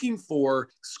were looking for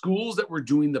schools that were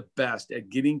doing the best at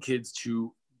getting kids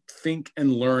to think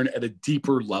and learn at a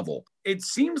deeper level. It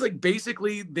seems like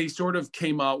basically they sort of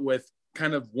came out with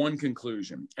kind of one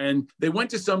conclusion. And they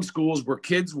went to some schools where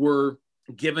kids were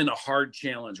given a hard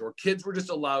challenge, or kids were just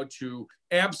allowed to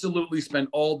absolutely spend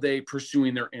all day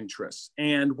pursuing their interests.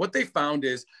 And what they found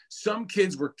is some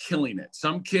kids were killing it.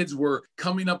 Some kids were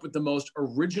coming up with the most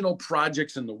original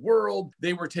projects in the world.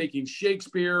 They were taking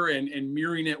Shakespeare and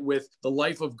mirroring it with the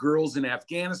life of girls in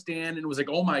Afghanistan. And it was like,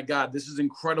 oh my God, this is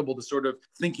incredible, the sort of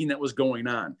thinking that was going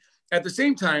on. At the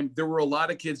same time, there were a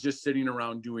lot of kids just sitting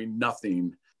around doing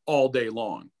nothing all day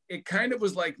long. It kind of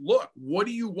was like, look, what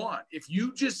do you want? If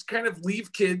you just kind of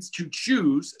leave kids to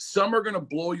choose, some are going to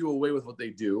blow you away with what they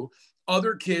do.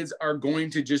 Other kids are going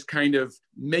to just kind of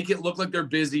make it look like they're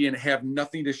busy and have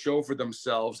nothing to show for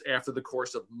themselves after the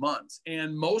course of months.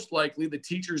 And most likely the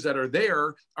teachers that are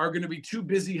there are going to be too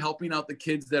busy helping out the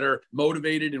kids that are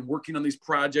motivated and working on these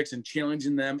projects and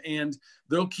challenging them. And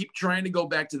they'll keep trying to go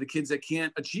back to the kids that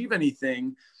can't achieve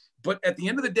anything. But at the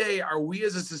end of the day, are we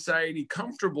as a society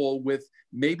comfortable with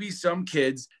maybe some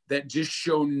kids that just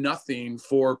show nothing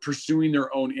for pursuing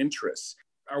their own interests?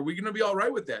 Are we going to be all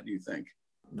right with that, do you think?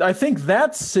 I think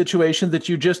that situation that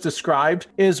you just described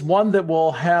is one that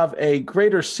will have a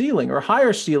greater ceiling or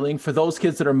higher ceiling for those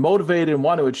kids that are motivated and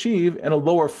want to achieve, and a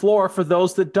lower floor for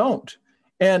those that don't.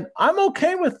 And I'm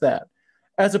okay with that,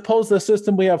 as opposed to the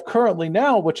system we have currently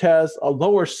now, which has a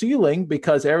lower ceiling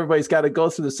because everybody's got to go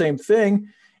through the same thing,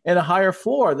 and a higher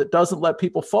floor that doesn't let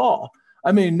people fall.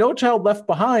 I mean, No Child Left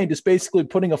Behind is basically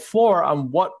putting a floor on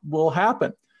what will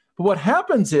happen. But what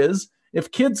happens is,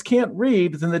 if kids can't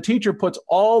read, then the teacher puts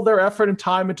all their effort and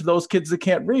time into those kids that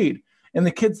can't read. And the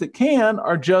kids that can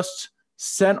are just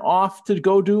sent off to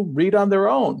go read on their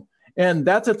own. And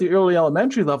that's at the early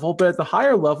elementary level. But at the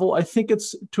higher level, I think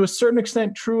it's to a certain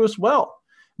extent true as well,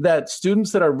 that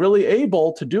students that are really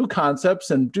able to do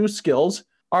concepts and do skills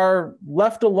are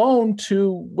left alone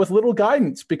with little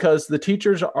guidance, because the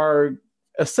teachers are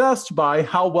assessed by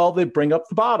how well they bring up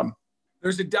the bottom.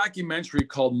 There's a documentary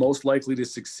called Most Likely to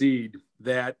Succeed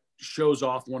that shows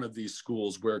off one of these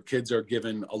schools where kids are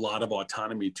given a lot of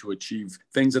autonomy to achieve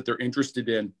things that they're interested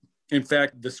in. In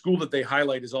fact, the school that they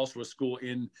highlight is also a school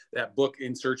in that book,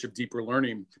 In Search of Deeper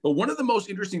Learning. But one of the most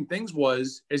interesting things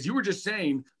was, as you were just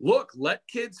saying, look, let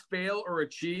kids fail or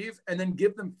achieve and then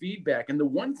give them feedback. And the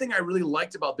one thing I really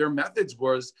liked about their methods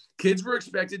was kids were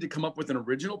expected to come up with an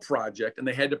original project and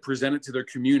they had to present it to their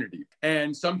community.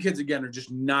 And some kids, again, are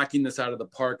just knocking this out of the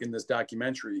park in this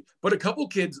documentary. But a couple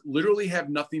kids literally have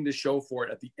nothing to show for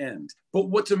it at the end. But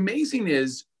what's amazing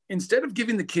is, instead of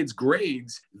giving the kids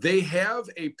grades, they have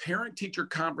a parent-teacher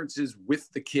conferences with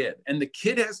the kid. And the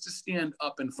kid has to stand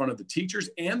up in front of the teachers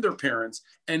and their parents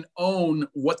and own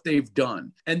what they've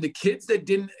done. And the kids that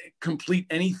didn't complete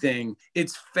anything,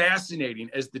 it's fascinating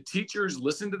as the teachers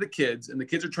listen to the kids and the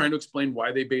kids are trying to explain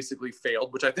why they basically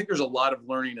failed, which I think there's a lot of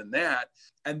learning in that.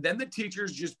 And then the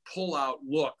teachers just pull out,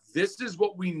 look, this is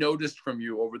what we noticed from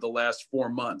you over the last 4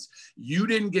 months. You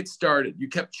didn't get started. You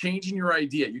kept changing your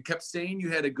idea. You kept saying you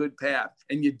had a good path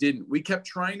and you didn't. We kept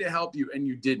trying to help you and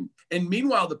you didn't. And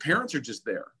meanwhile, the parents are just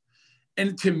there.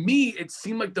 And to me, it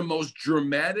seemed like the most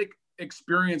dramatic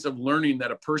experience of learning that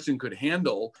a person could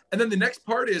handle. And then the next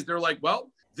part is they're like,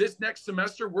 well, this next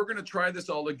semester, we're going to try this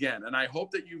all again. And I hope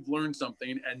that you've learned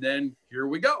something. And then here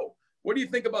we go. What do you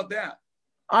think about that?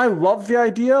 I love the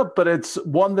idea, but it's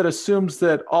one that assumes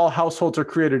that all households are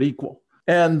created equal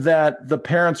and that the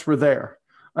parents were there.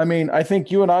 I mean, I think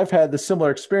you and I've had the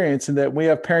similar experience in that we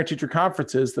have parent-teacher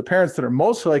conferences. The parents that are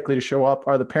most likely to show up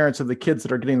are the parents of the kids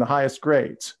that are getting the highest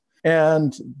grades.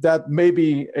 And that may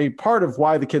be a part of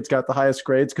why the kids got the highest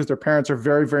grades, because their parents are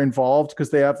very, very involved, because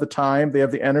they have the time, they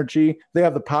have the energy, they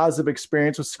have the positive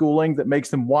experience with schooling that makes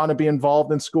them want to be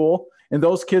involved in school. And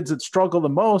those kids that struggle the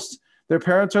most, their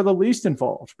parents are the least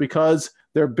involved because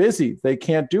they're busy. They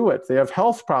can't do it. They have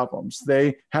health problems.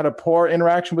 They had a poor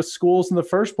interaction with schools in the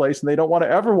first place, and they don't want to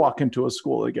ever walk into a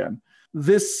school again.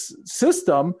 This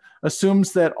system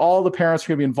assumes that all the parents are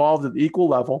going to be involved at the equal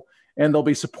level, and they'll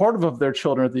be supportive of their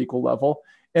children at the equal level.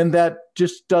 And that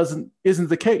just isn't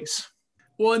the case.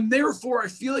 Well, and therefore, I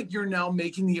feel like you're now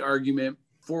making the argument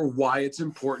for why it's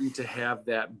important to have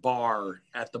that bar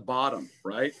at the bottom,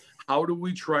 right? How do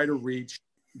we try to reach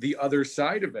the other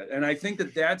side of it? And I think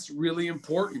that that's really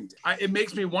important. It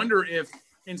makes me wonder if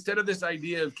instead of this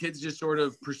idea of kids just sort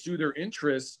of pursue their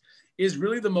interests is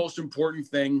really the most important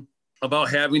thing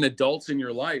about having adults in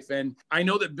your life. And I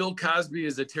know that Bill Cosby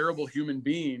is a terrible human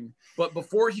being, but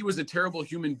before he was a terrible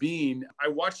human being, I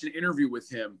watched an interview with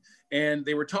him and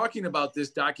they were talking about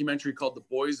this documentary called The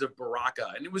Boys of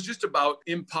Baraka. And it was just about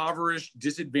impoverished,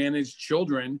 disadvantaged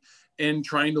children and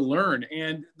trying to learn.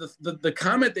 And the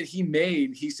comment that he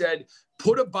made, he said,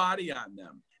 put a body on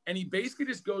them. And he basically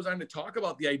just goes on to talk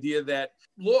about the idea that,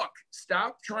 look,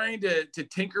 stop trying to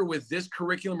tinker with this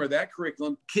curriculum or that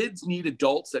curriculum. Kids need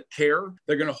adults that care.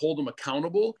 They're going to hold them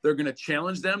accountable. They're going to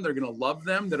challenge them. They're going to love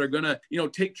them. That are going to,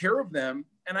 take care of them.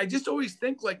 And I just always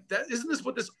think like that, isn't this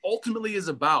what this ultimately is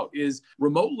about? Is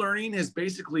remote learning has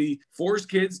basically forced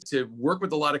kids to work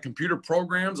with a lot of computer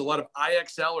programs, a lot of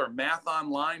IXL or math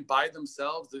online by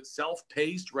themselves, that's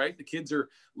self-paced, right? The kids are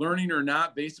learning or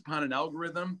not based upon an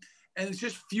algorithm. And it's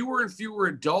just fewer and fewer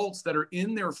adults that are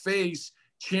in their face,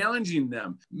 challenging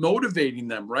them, motivating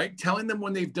them, right? Telling them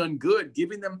when they've done good,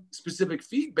 giving them specific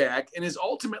feedback. And is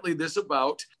ultimately this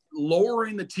about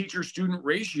lowering the teacher-student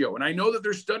ratio? And I know that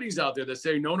there's studies out there that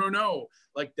say, no,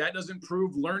 like that doesn't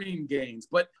prove learning gains.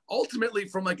 But ultimately,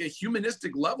 from like a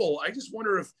humanistic level, I just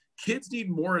wonder if kids need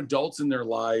more adults in their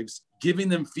lives, giving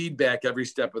them feedback every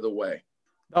step of the way.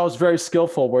 That was very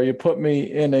skillful, where you put me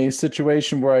in a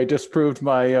situation where I disproved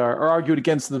my or argued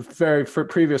against the very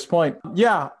previous point.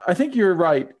 Yeah, I think you're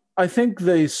right. I think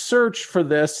the search for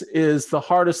this is the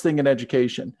hardest thing in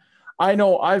education. I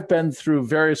know I've been through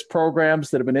various programs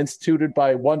that have been instituted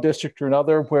by one district or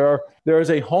another where there is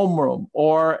a homeroom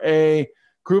or a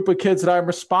group of kids that I'm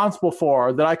responsible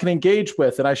for that I can engage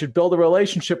with, and I should build a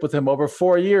relationship with them over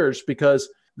 4 years because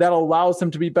that allows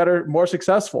them to be better, more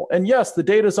successful. And yes, the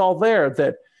data is all there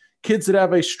that kids that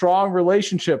have a strong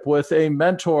relationship with a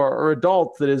mentor or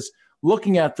adult that is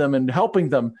looking at them and helping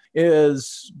them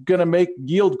is going to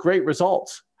yield great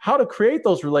results. How to create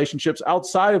those relationships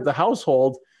outside of the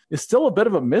household is still a bit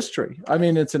of a mystery. I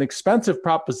mean, it's an expensive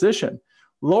proposition.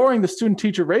 Lowering the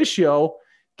student-teacher ratio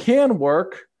can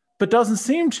work, but doesn't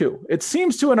seem to. It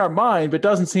seems to in our mind, but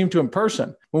doesn't seem to in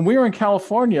person. When we were in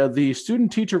California, the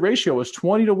student-teacher ratio was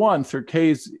 20-1 through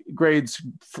grades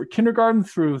for kindergarten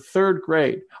through third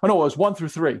grade. Oh no, it was 1 through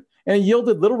 3. And it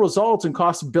yielded little results and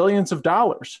cost billions of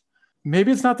dollars.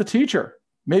 Maybe it's not the teacher.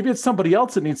 Maybe it's somebody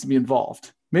else that needs to be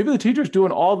involved. Maybe the teacher's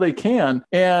doing all they can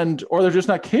or they're just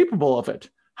not capable of it.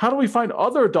 How do we find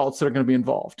other adults that are going to be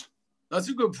involved? That's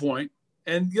a good point.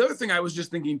 And the other thing I was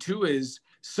just thinking too is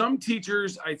Some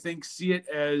teachers, I think, see it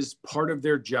as part of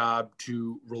their job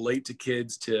to relate to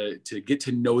kids, to get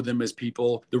to know them as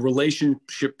people. The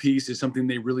relationship piece is something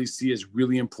they really see as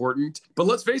really important. But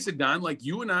let's face it, Don, like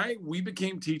you and I, we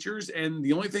became teachers. And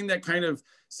the only thing that kind of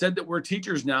said that we're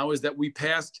teachers now is that we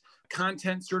passed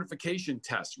content certification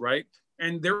tests, right?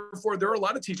 And therefore, there are a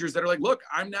lot of teachers that are like, look,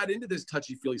 I'm not into this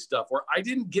touchy-feely stuff, or I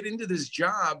didn't get into this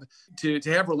job to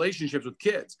have relationships with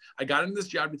kids. I got into this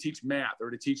job to teach math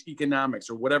or to teach economics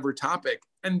or whatever topic.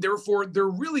 And therefore, there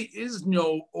really is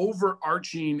no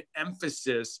overarching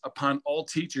emphasis upon all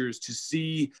teachers to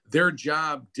see their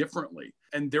job differently.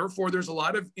 And therefore, there's a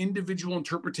lot of individual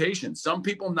interpretation. Some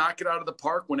people knock it out of the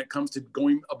park when it comes to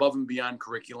going above and beyond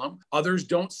curriculum. Others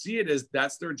don't see it as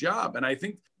that's their job. And I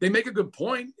think they make a good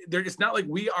point. It's not like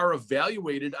we are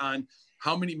evaluated on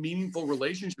how many meaningful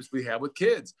relationships we have with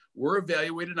kids. We're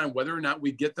evaluated on whether or not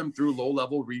we get them through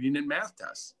low-level reading and math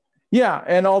tests. Yeah.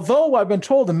 And although I've been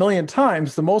told a million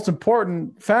times, the most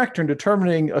important factor in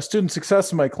determining a student's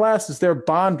success in my class is their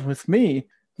bond with me,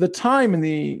 the time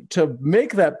to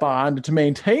make that bond, to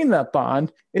maintain that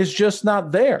bond is just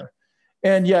not there.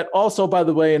 And yet also, by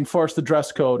the way, enforce the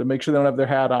dress code and make sure they don't have their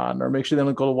hat on, or make sure they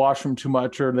don't go to the washroom too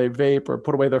much, or they vape or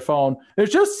put away their phone.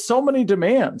 There's just so many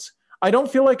demands. I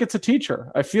don't feel like it's a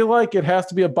teacher. I feel like it has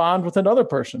to be a bond with another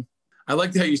person. I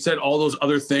like how you said all those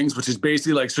other things, which is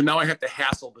basically like, so now I have to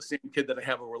hassle the same kid that I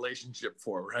have a relationship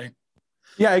for, right?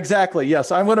 Yeah, exactly.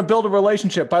 Yes. I'm going to build a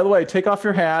relationship. By the way, take off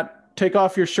your hat, take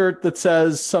off your shirt that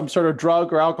says some sort of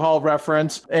drug or alcohol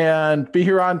reference, and be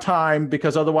here on time,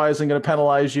 because otherwise I'm going to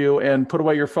penalize you, and put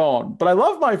away your phone. But I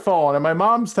love my phone and my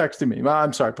mom's texting me.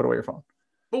 I'm sorry, put away your phone.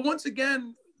 But once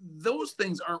again, those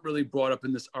things aren't really brought up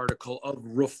in this article of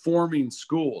reforming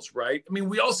schools, right? I mean,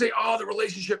 we all say, oh, the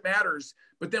relationship matters,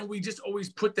 but then we just always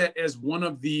put that as one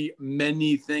of the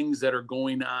many things that are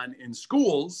going on in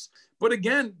schools. But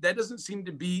again, that doesn't seem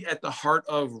to be at the heart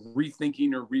of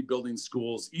rethinking or rebuilding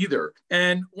schools either.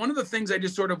 And one of the things I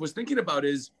just sort of was thinking about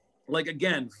is, like,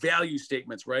 again, value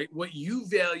statements, right? What you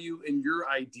value in your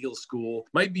ideal school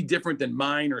might be different than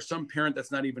mine or some parent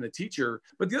that's not even a teacher.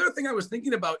 But the other thing I was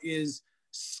thinking about is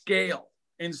scale.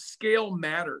 And scale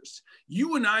matters.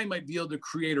 You and I might be able to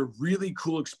create a really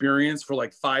cool experience for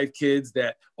like 5 kids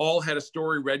that all had a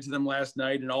story read to them last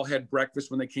night and all had breakfast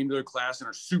when they came to their class and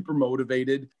are super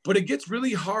motivated. But it gets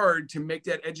really hard to make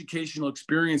that educational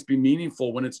experience be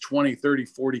meaningful when it's 20, 30,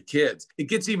 40 kids. It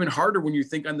gets even harder when you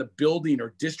think on the building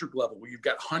or district level, where you've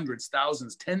got hundreds,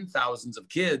 thousands, 10,000s of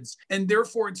kids. And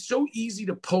therefore, it's so easy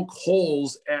to poke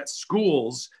holes at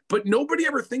schools, but nobody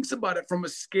ever thinks about it from a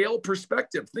scale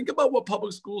perspective. Think about what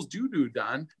public schools do,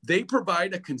 Don. They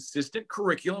provide a consistent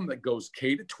curriculum that goes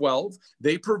K to 12.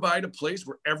 They provide a place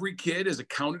where every kid is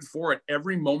accounted for at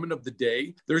every moment of the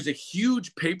day. There's a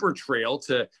huge paper trail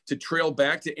to trail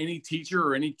back to any teacher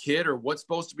or any kid or what's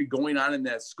supposed to be going on in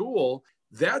that school.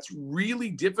 That's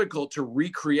really difficult to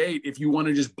recreate if you want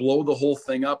to just blow the whole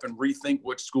thing up and rethink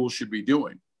what schools should be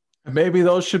doing. Maybe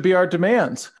those should be our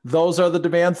demands. Those are the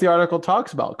demands the article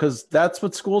talks about, because that's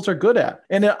what schools are good at.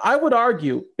 And I would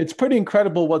argue it's pretty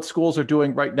incredible what schools are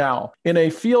doing right now. In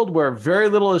a field where very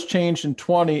little has changed in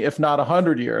 20, if not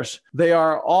 100 years, they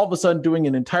are all of a sudden doing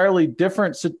an entirely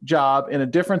different job in a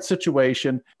different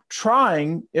situation,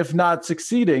 trying, if not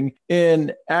succeeding,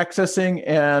 in accessing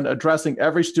and addressing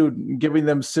every student and giving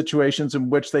them situations in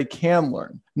which they can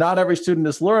learn. Not every student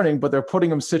is learning, but they're putting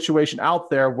them situation out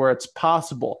there where it's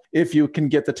possible if you can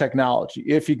get the technology,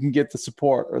 if you can get the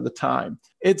support or the time.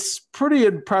 It's pretty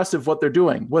impressive what they're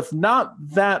doing with not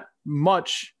that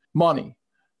much money.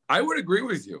 I would agree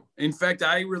with you. In fact,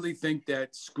 I really think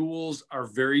that schools are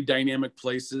very dynamic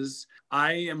places.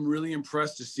 I am really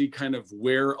impressed to see kind of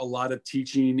where a lot of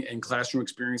teaching and classroom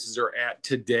experiences are at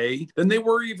today than they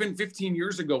were even 15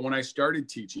 years ago when I started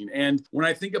teaching. And when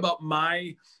I think about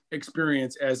my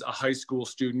experience as a high school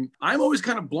student, I'm always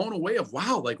kind of blown away of,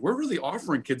 wow, like we're really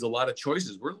offering kids a lot of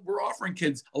choices. We're offering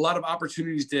kids a lot of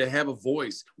opportunities to have a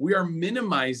voice. We are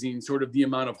minimizing sort of the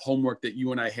amount of homework that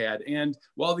you and I had. And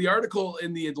while the article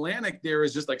in the Atlantic there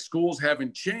is just like schools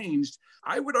haven't changed,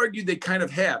 I would argue they kind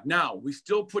of have. Now, we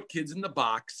still put kids in the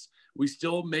box. We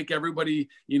still make everybody,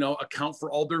 account for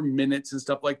all their minutes and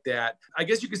stuff like that. I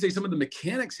guess you could say some of the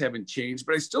mechanics haven't changed,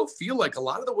 but I still feel like a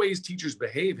lot of the ways teachers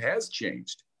behave has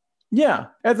changed. Yeah.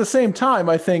 At the same time,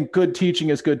 I think good teaching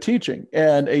is good teaching.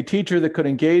 And a teacher that could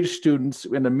engage students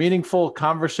in a meaningful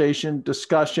conversation,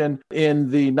 discussion in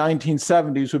the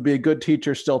 1970s would be a good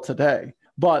teacher still today.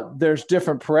 But there's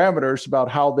different parameters about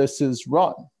how this is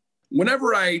run.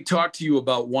 Whenever I talk to you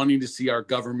about wanting to see our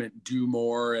government do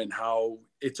more and how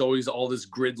it's always all this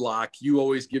gridlock. You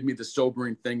always give me the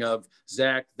sobering thing of,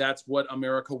 Zach, that's what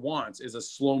America wants, is a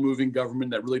slow moving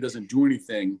government that really doesn't do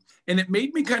anything. And it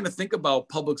made me kind of think about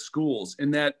public schools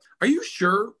in that, are you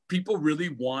sure people really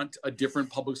want a different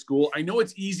public school? I know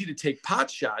it's easy to take pot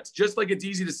shots, just like it's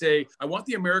easy to say, I want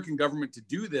the American government to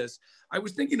do this. I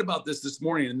was thinking about this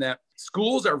morning, and that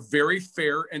schools are very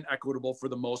fair and equitable for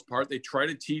the most part. They try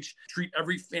to treat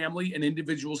every family and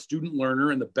individual student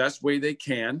learner in the best way they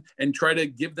can and try to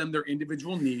give them their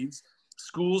individual needs.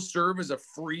 Schools serve as a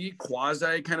free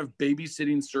quasi kind of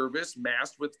babysitting service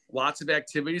masked with lots of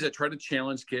activities that try to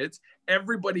challenge kids.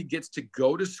 Everybody gets to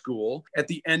go to school. At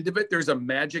the end of it, there's a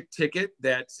magic ticket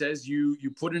that says you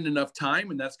put in enough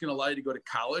time, and that's going to allow you to go to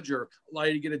college or allow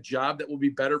you to get a job that will be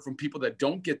better from people that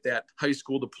don't get that high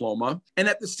school diploma. And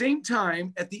at the same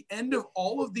time, at the end of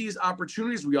all of these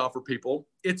opportunities we offer people,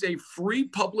 it's a free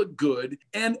public good,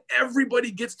 and everybody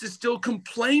gets to still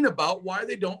complain about why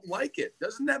they don't like it.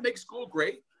 Doesn't that make school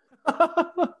great?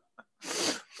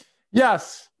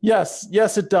 Yes,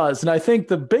 it does. And I think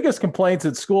the biggest complaints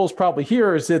that schools probably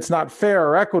hear is it's not fair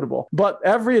or equitable. But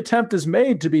every attempt is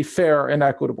made to be fair and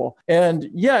equitable. And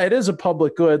yeah, it is a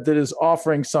public good that is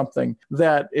offering something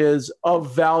that is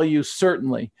of value,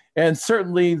 certainly. And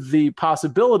certainly the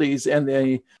possibilities and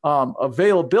the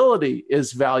availability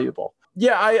is valuable.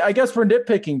 Yeah, I guess we're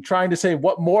nitpicking, trying to say,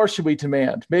 what more should we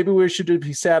demand? Maybe we should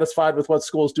be satisfied with what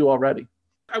schools do already.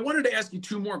 I wanted to ask you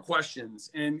two more questions.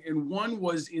 And one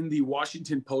was in the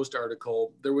Washington Post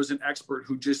article. There was an expert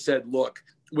who just said, look,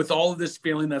 with all of this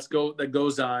failing that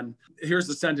goes on, here's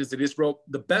the sentence that he just wrote: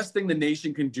 the best thing the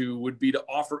nation can do would be to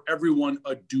offer everyone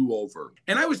a do-over.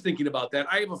 And I was thinking about that.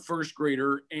 I have a first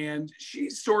grader, and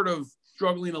she's sort of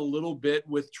struggling a little bit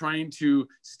with trying to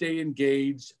stay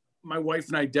engaged. My wife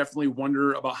and I definitely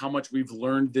wonder about how much we've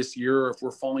learned this year, or if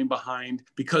we're falling behind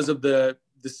because of the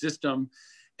system.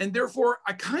 And therefore,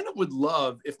 I kind of would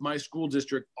love if my school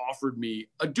district offered me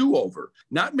a do-over.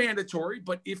 Not mandatory,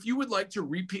 but if you would like to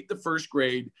repeat the first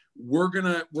grade, we're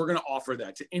gonna offer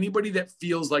that to anybody that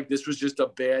feels like this was just a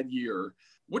bad year.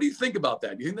 What do you think about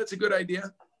that? Do you think that's a good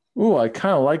idea? Ooh, I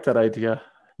kind of like that idea.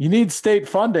 You need state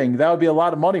funding. That would be a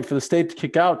lot of money for the state to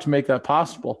kick out to make that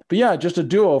possible. But yeah, just a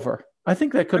do-over. I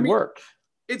think that could work.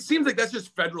 It seems like that's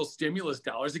just federal stimulus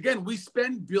dollars. Again, we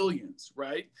spend billions,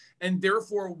 right? And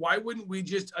therefore, why wouldn't we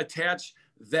just attach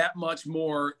that much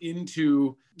more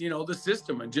into, the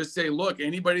system and just say, look,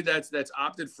 anybody that's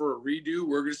opted for a redo,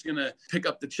 we're just going to pick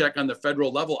up the check on the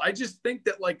federal level. I just think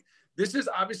that this is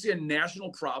obviously a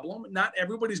national problem. Not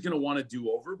everybody's going to want to do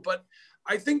over, but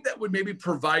I think that would maybe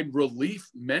provide relief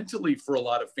mentally for a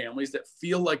lot of families that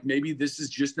feel like maybe this has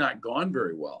just not gone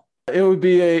very well. It would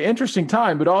be an interesting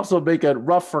time, but also make it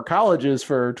rough for colleges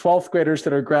for 12th graders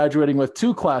that are graduating with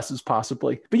 2 classes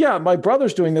possibly. But yeah, my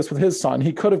brother's doing this with his son.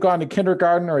 He could have gone to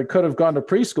kindergarten or he could have gone to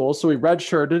preschool. So he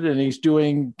redshirted and he's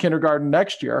doing kindergarten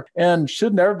next year. And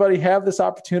shouldn't everybody have this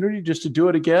opportunity just to do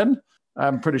it again?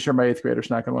 I'm pretty sure my 8th grader's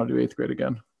not going to want to do 8th grade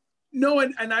again. No,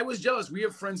 and I was jealous. We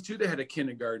have friends too that had a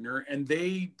kindergartner, and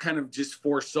they kind of just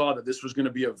foresaw that this was going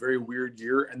to be a very weird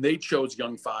year, and they chose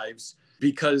young fives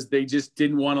because they just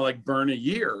didn't want to burn a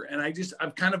year. And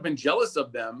I've kind of been jealous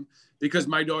of them because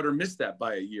my daughter missed that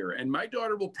by a year. And my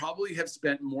daughter will probably have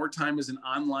spent more time as an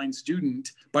online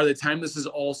student by the time this is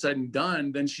all said and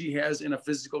done than she has in a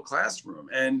physical classroom.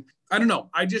 And I don't know.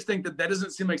 I just think that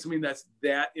doesn't seem like something that's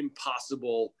that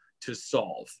impossible to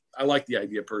solve. I like the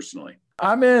idea personally.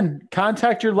 I'm in.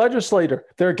 Contact your legislator.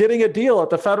 They're getting a deal at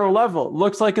the federal level.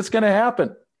 Looks like it's going to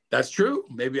happen. That's true.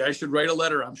 Maybe I should write a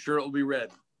letter. I'm sure it will be read.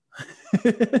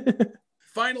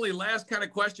 Finally, last kind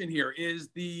of question here is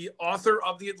the author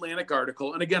of the Atlantic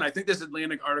article. And again, I think this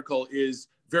Atlantic article is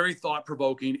very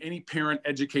thought-provoking. Any parent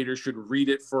educator should read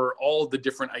it for all of the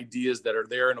different ideas that are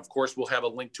there. And of course, we'll have a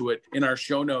link to it in our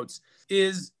show notes.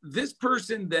 Is this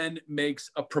person then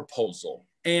makes a proposal.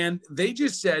 And they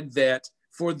just said that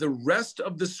for the rest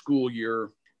of the school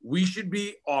year, we should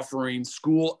be offering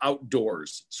school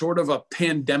outdoors, sort of a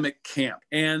pandemic camp.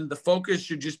 And the focus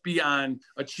should just be on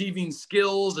achieving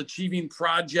skills, achieving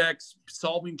projects,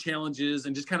 solving challenges,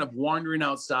 and just kind of wandering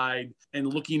outside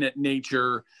and looking at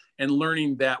nature and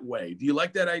learning that way. Do you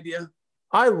like that idea?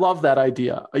 I love that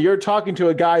idea. You're talking to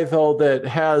a guy, though, that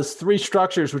has 3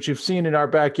 structures, which you've seen in our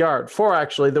backyard, 4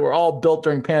 actually, that were all built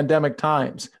during pandemic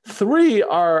times. 3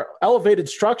 are elevated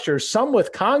structures, some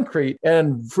with concrete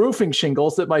and roofing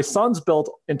shingles that my sons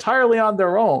built entirely on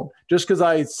their own, just because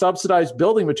I subsidized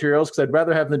building materials because I'd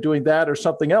rather have them doing that or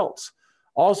something else.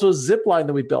 Also, a zip line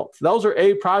that we built. Those are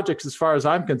A projects as far as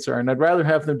I'm concerned. I'd rather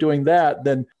have them doing that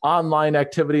than online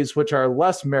activities, which are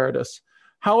less meritorious.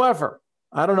 However,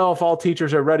 I don't know if all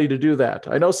teachers are ready to do that.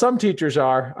 I know some teachers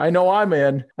are. I know I'm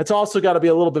in. It's also got to be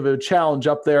a little bit of a challenge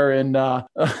up there in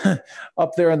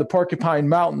up there in the Porcupine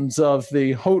Mountains of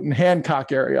the Houghton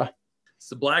Hancock area. It's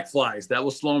the black flies that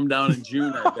will slow them down in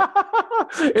June, I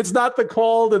bet. It's not the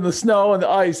cold and the snow and the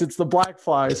ice. It's the black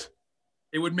flies.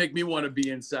 It would make me want to be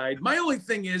inside. My only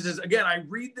thing is again, I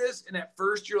read this and at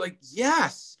first you're like,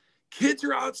 yes, kids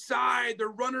are outside. They're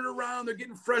running around. They're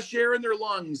getting fresh air in their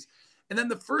lungs. And then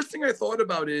the first thing I thought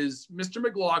about is Mr.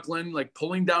 McLaughlin, like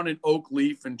pulling down an oak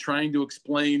leaf and trying to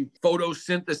explain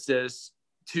photosynthesis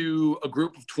to a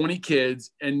group of 20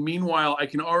 kids. And meanwhile, I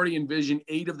can already envision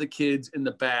 8 of the kids in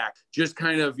the back, just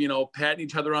kind of, patting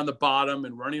each other on the bottom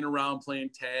and running around playing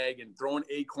tag and throwing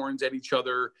acorns at each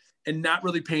other and not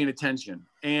really paying attention.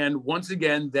 And once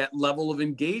again, that level of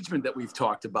engagement that we've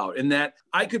talked about, and that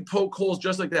I could poke holes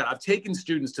just like that. I've taken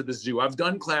students to the zoo. I've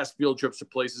done class field trips to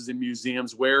places in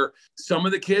museums where some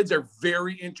of the kids are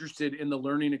very interested in the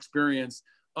learning experience.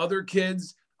 Other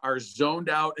kids are zoned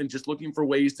out and just looking for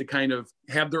ways to kind of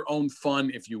have their own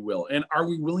fun, if you will. And are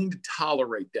we willing to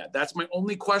tolerate that? That's my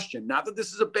only question. Not that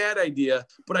this is a bad idea,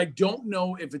 but I don't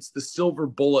know if it's the silver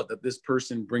bullet that this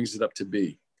person brings it up to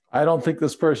be. I don't think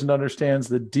this person understands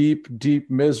the deep, deep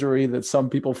misery that some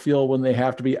people feel when they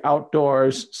have to be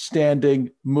outdoors, standing,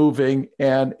 moving,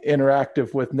 and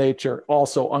interactive with nature,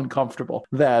 also uncomfortable,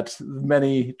 that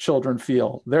many children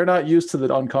feel. They're not used to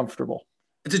the uncomfortable.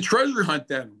 It's a treasure hunt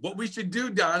then. What we should do,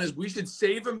 Don, is we should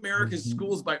save America's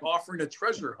schools by offering a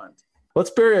treasure hunt.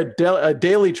 Let's bury a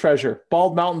daily treasure,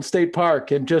 Bald Mountain State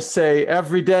Park, and just say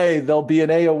every day there'll be an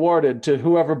A awarded to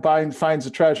whoever finds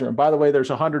a treasure. And by the way, there's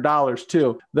 $100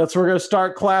 too. That's what we're going to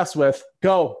start class with.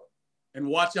 Go. And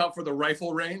watch out for the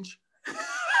rifle range.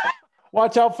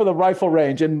 Watch out for the rifle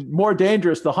range, and more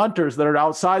dangerous, the hunters that are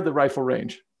outside the rifle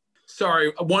range.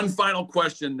 Sorry, one final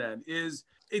question then is,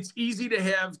 it's easy to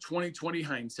have 2020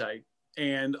 hindsight.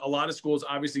 And a lot of schools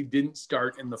obviously didn't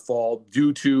start in the fall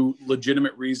due to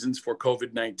legitimate reasons for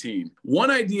COVID-19. One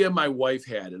idea my wife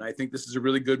had, and I think this is a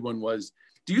really good one, was,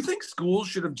 do you think schools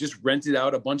should have just rented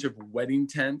out a bunch of wedding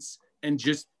tents and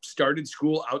just started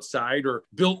school outside, or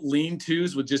built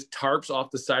lean-tos with just tarps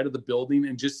off the side of the building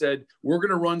and just said, we're going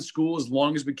to run school as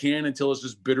long as we can until it's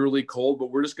just bitterly cold,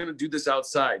 but we're just going to do this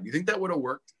outside? Do you think that would have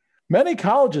worked? Many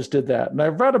colleges did that, and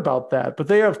I've read about that, but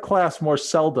they have class more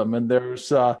seldom, and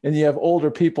and you have older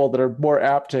people that are more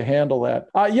apt to handle that.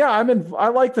 I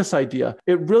like this idea.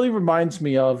 It really reminds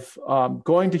me of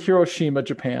going to Hiroshima,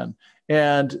 Japan,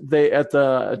 and they at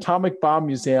the Atomic Bomb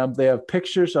Museum, they have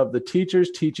pictures of the teachers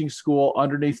teaching school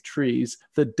underneath trees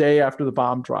the day after the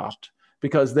bomb dropped,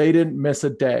 because they didn't miss a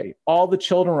day. All the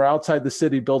children were outside the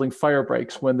city building fire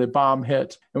breaks when the bomb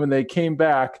hit, and when they came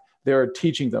back, they were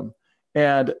teaching them.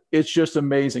 And it's just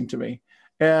amazing to me.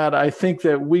 And I think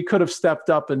that we could have stepped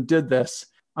up and did this.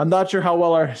 I'm not sure how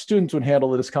well our students would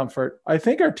handle the discomfort. I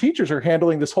think our teachers are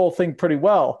handling this whole thing pretty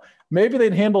well. Maybe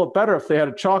they'd handle it better if they had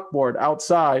a chalkboard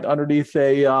outside underneath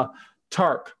a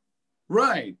tarp.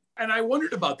 Right. And I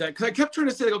wondered about that because I kept trying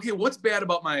to say, like, okay, what's bad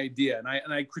about my idea?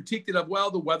 And I critiqued it of,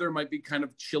 well, the weather might be kind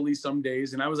of chilly some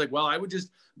days. And I was like, well, I would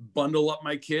just bundle up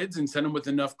my kids and send them with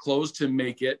enough clothes to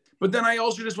make it. But then I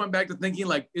also just went back to thinking,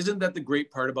 like, isn't that the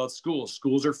great part about schools?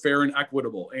 Schools are fair and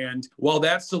equitable. And while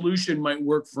that solution might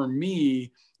work for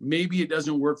me, maybe it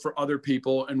doesn't work for other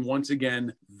people. And once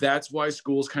again, that's why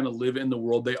schools kind of live in the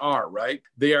world they are, right?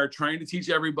 They are trying to teach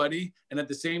everybody. And at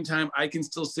the same time, I can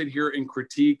still sit here and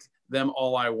critique them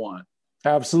all I want.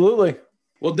 Absolutely.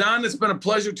 Well, Don, it's been a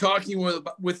pleasure talking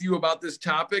with you about this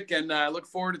topic, and I look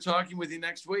forward to talking with you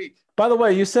next week. By the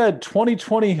way, you said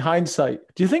 2020 hindsight.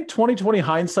 Do you think 2020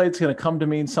 hindsight is going to come to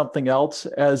mean something else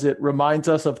as it reminds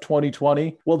us of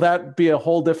 2020? Will that be a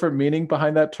whole different meaning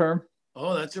behind that term?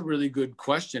 Oh, that's a really good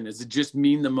question. Does it just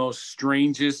mean the most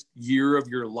strangest year of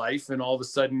your life, and all of a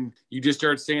sudden you just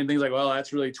start saying things like, well,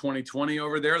 that's really 2020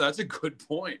 over there? That's a good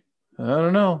point. I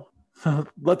don't know.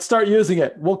 Let's start using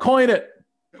it. We'll coin it.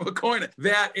 We'll coin it.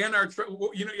 That and our,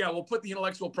 we'll put the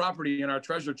intellectual property in our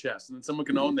treasure chest, and then someone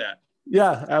can own that.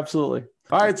 Yeah, absolutely.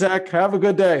 All right, Zach, have a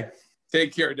good day.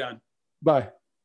 Take care, Don. Bye.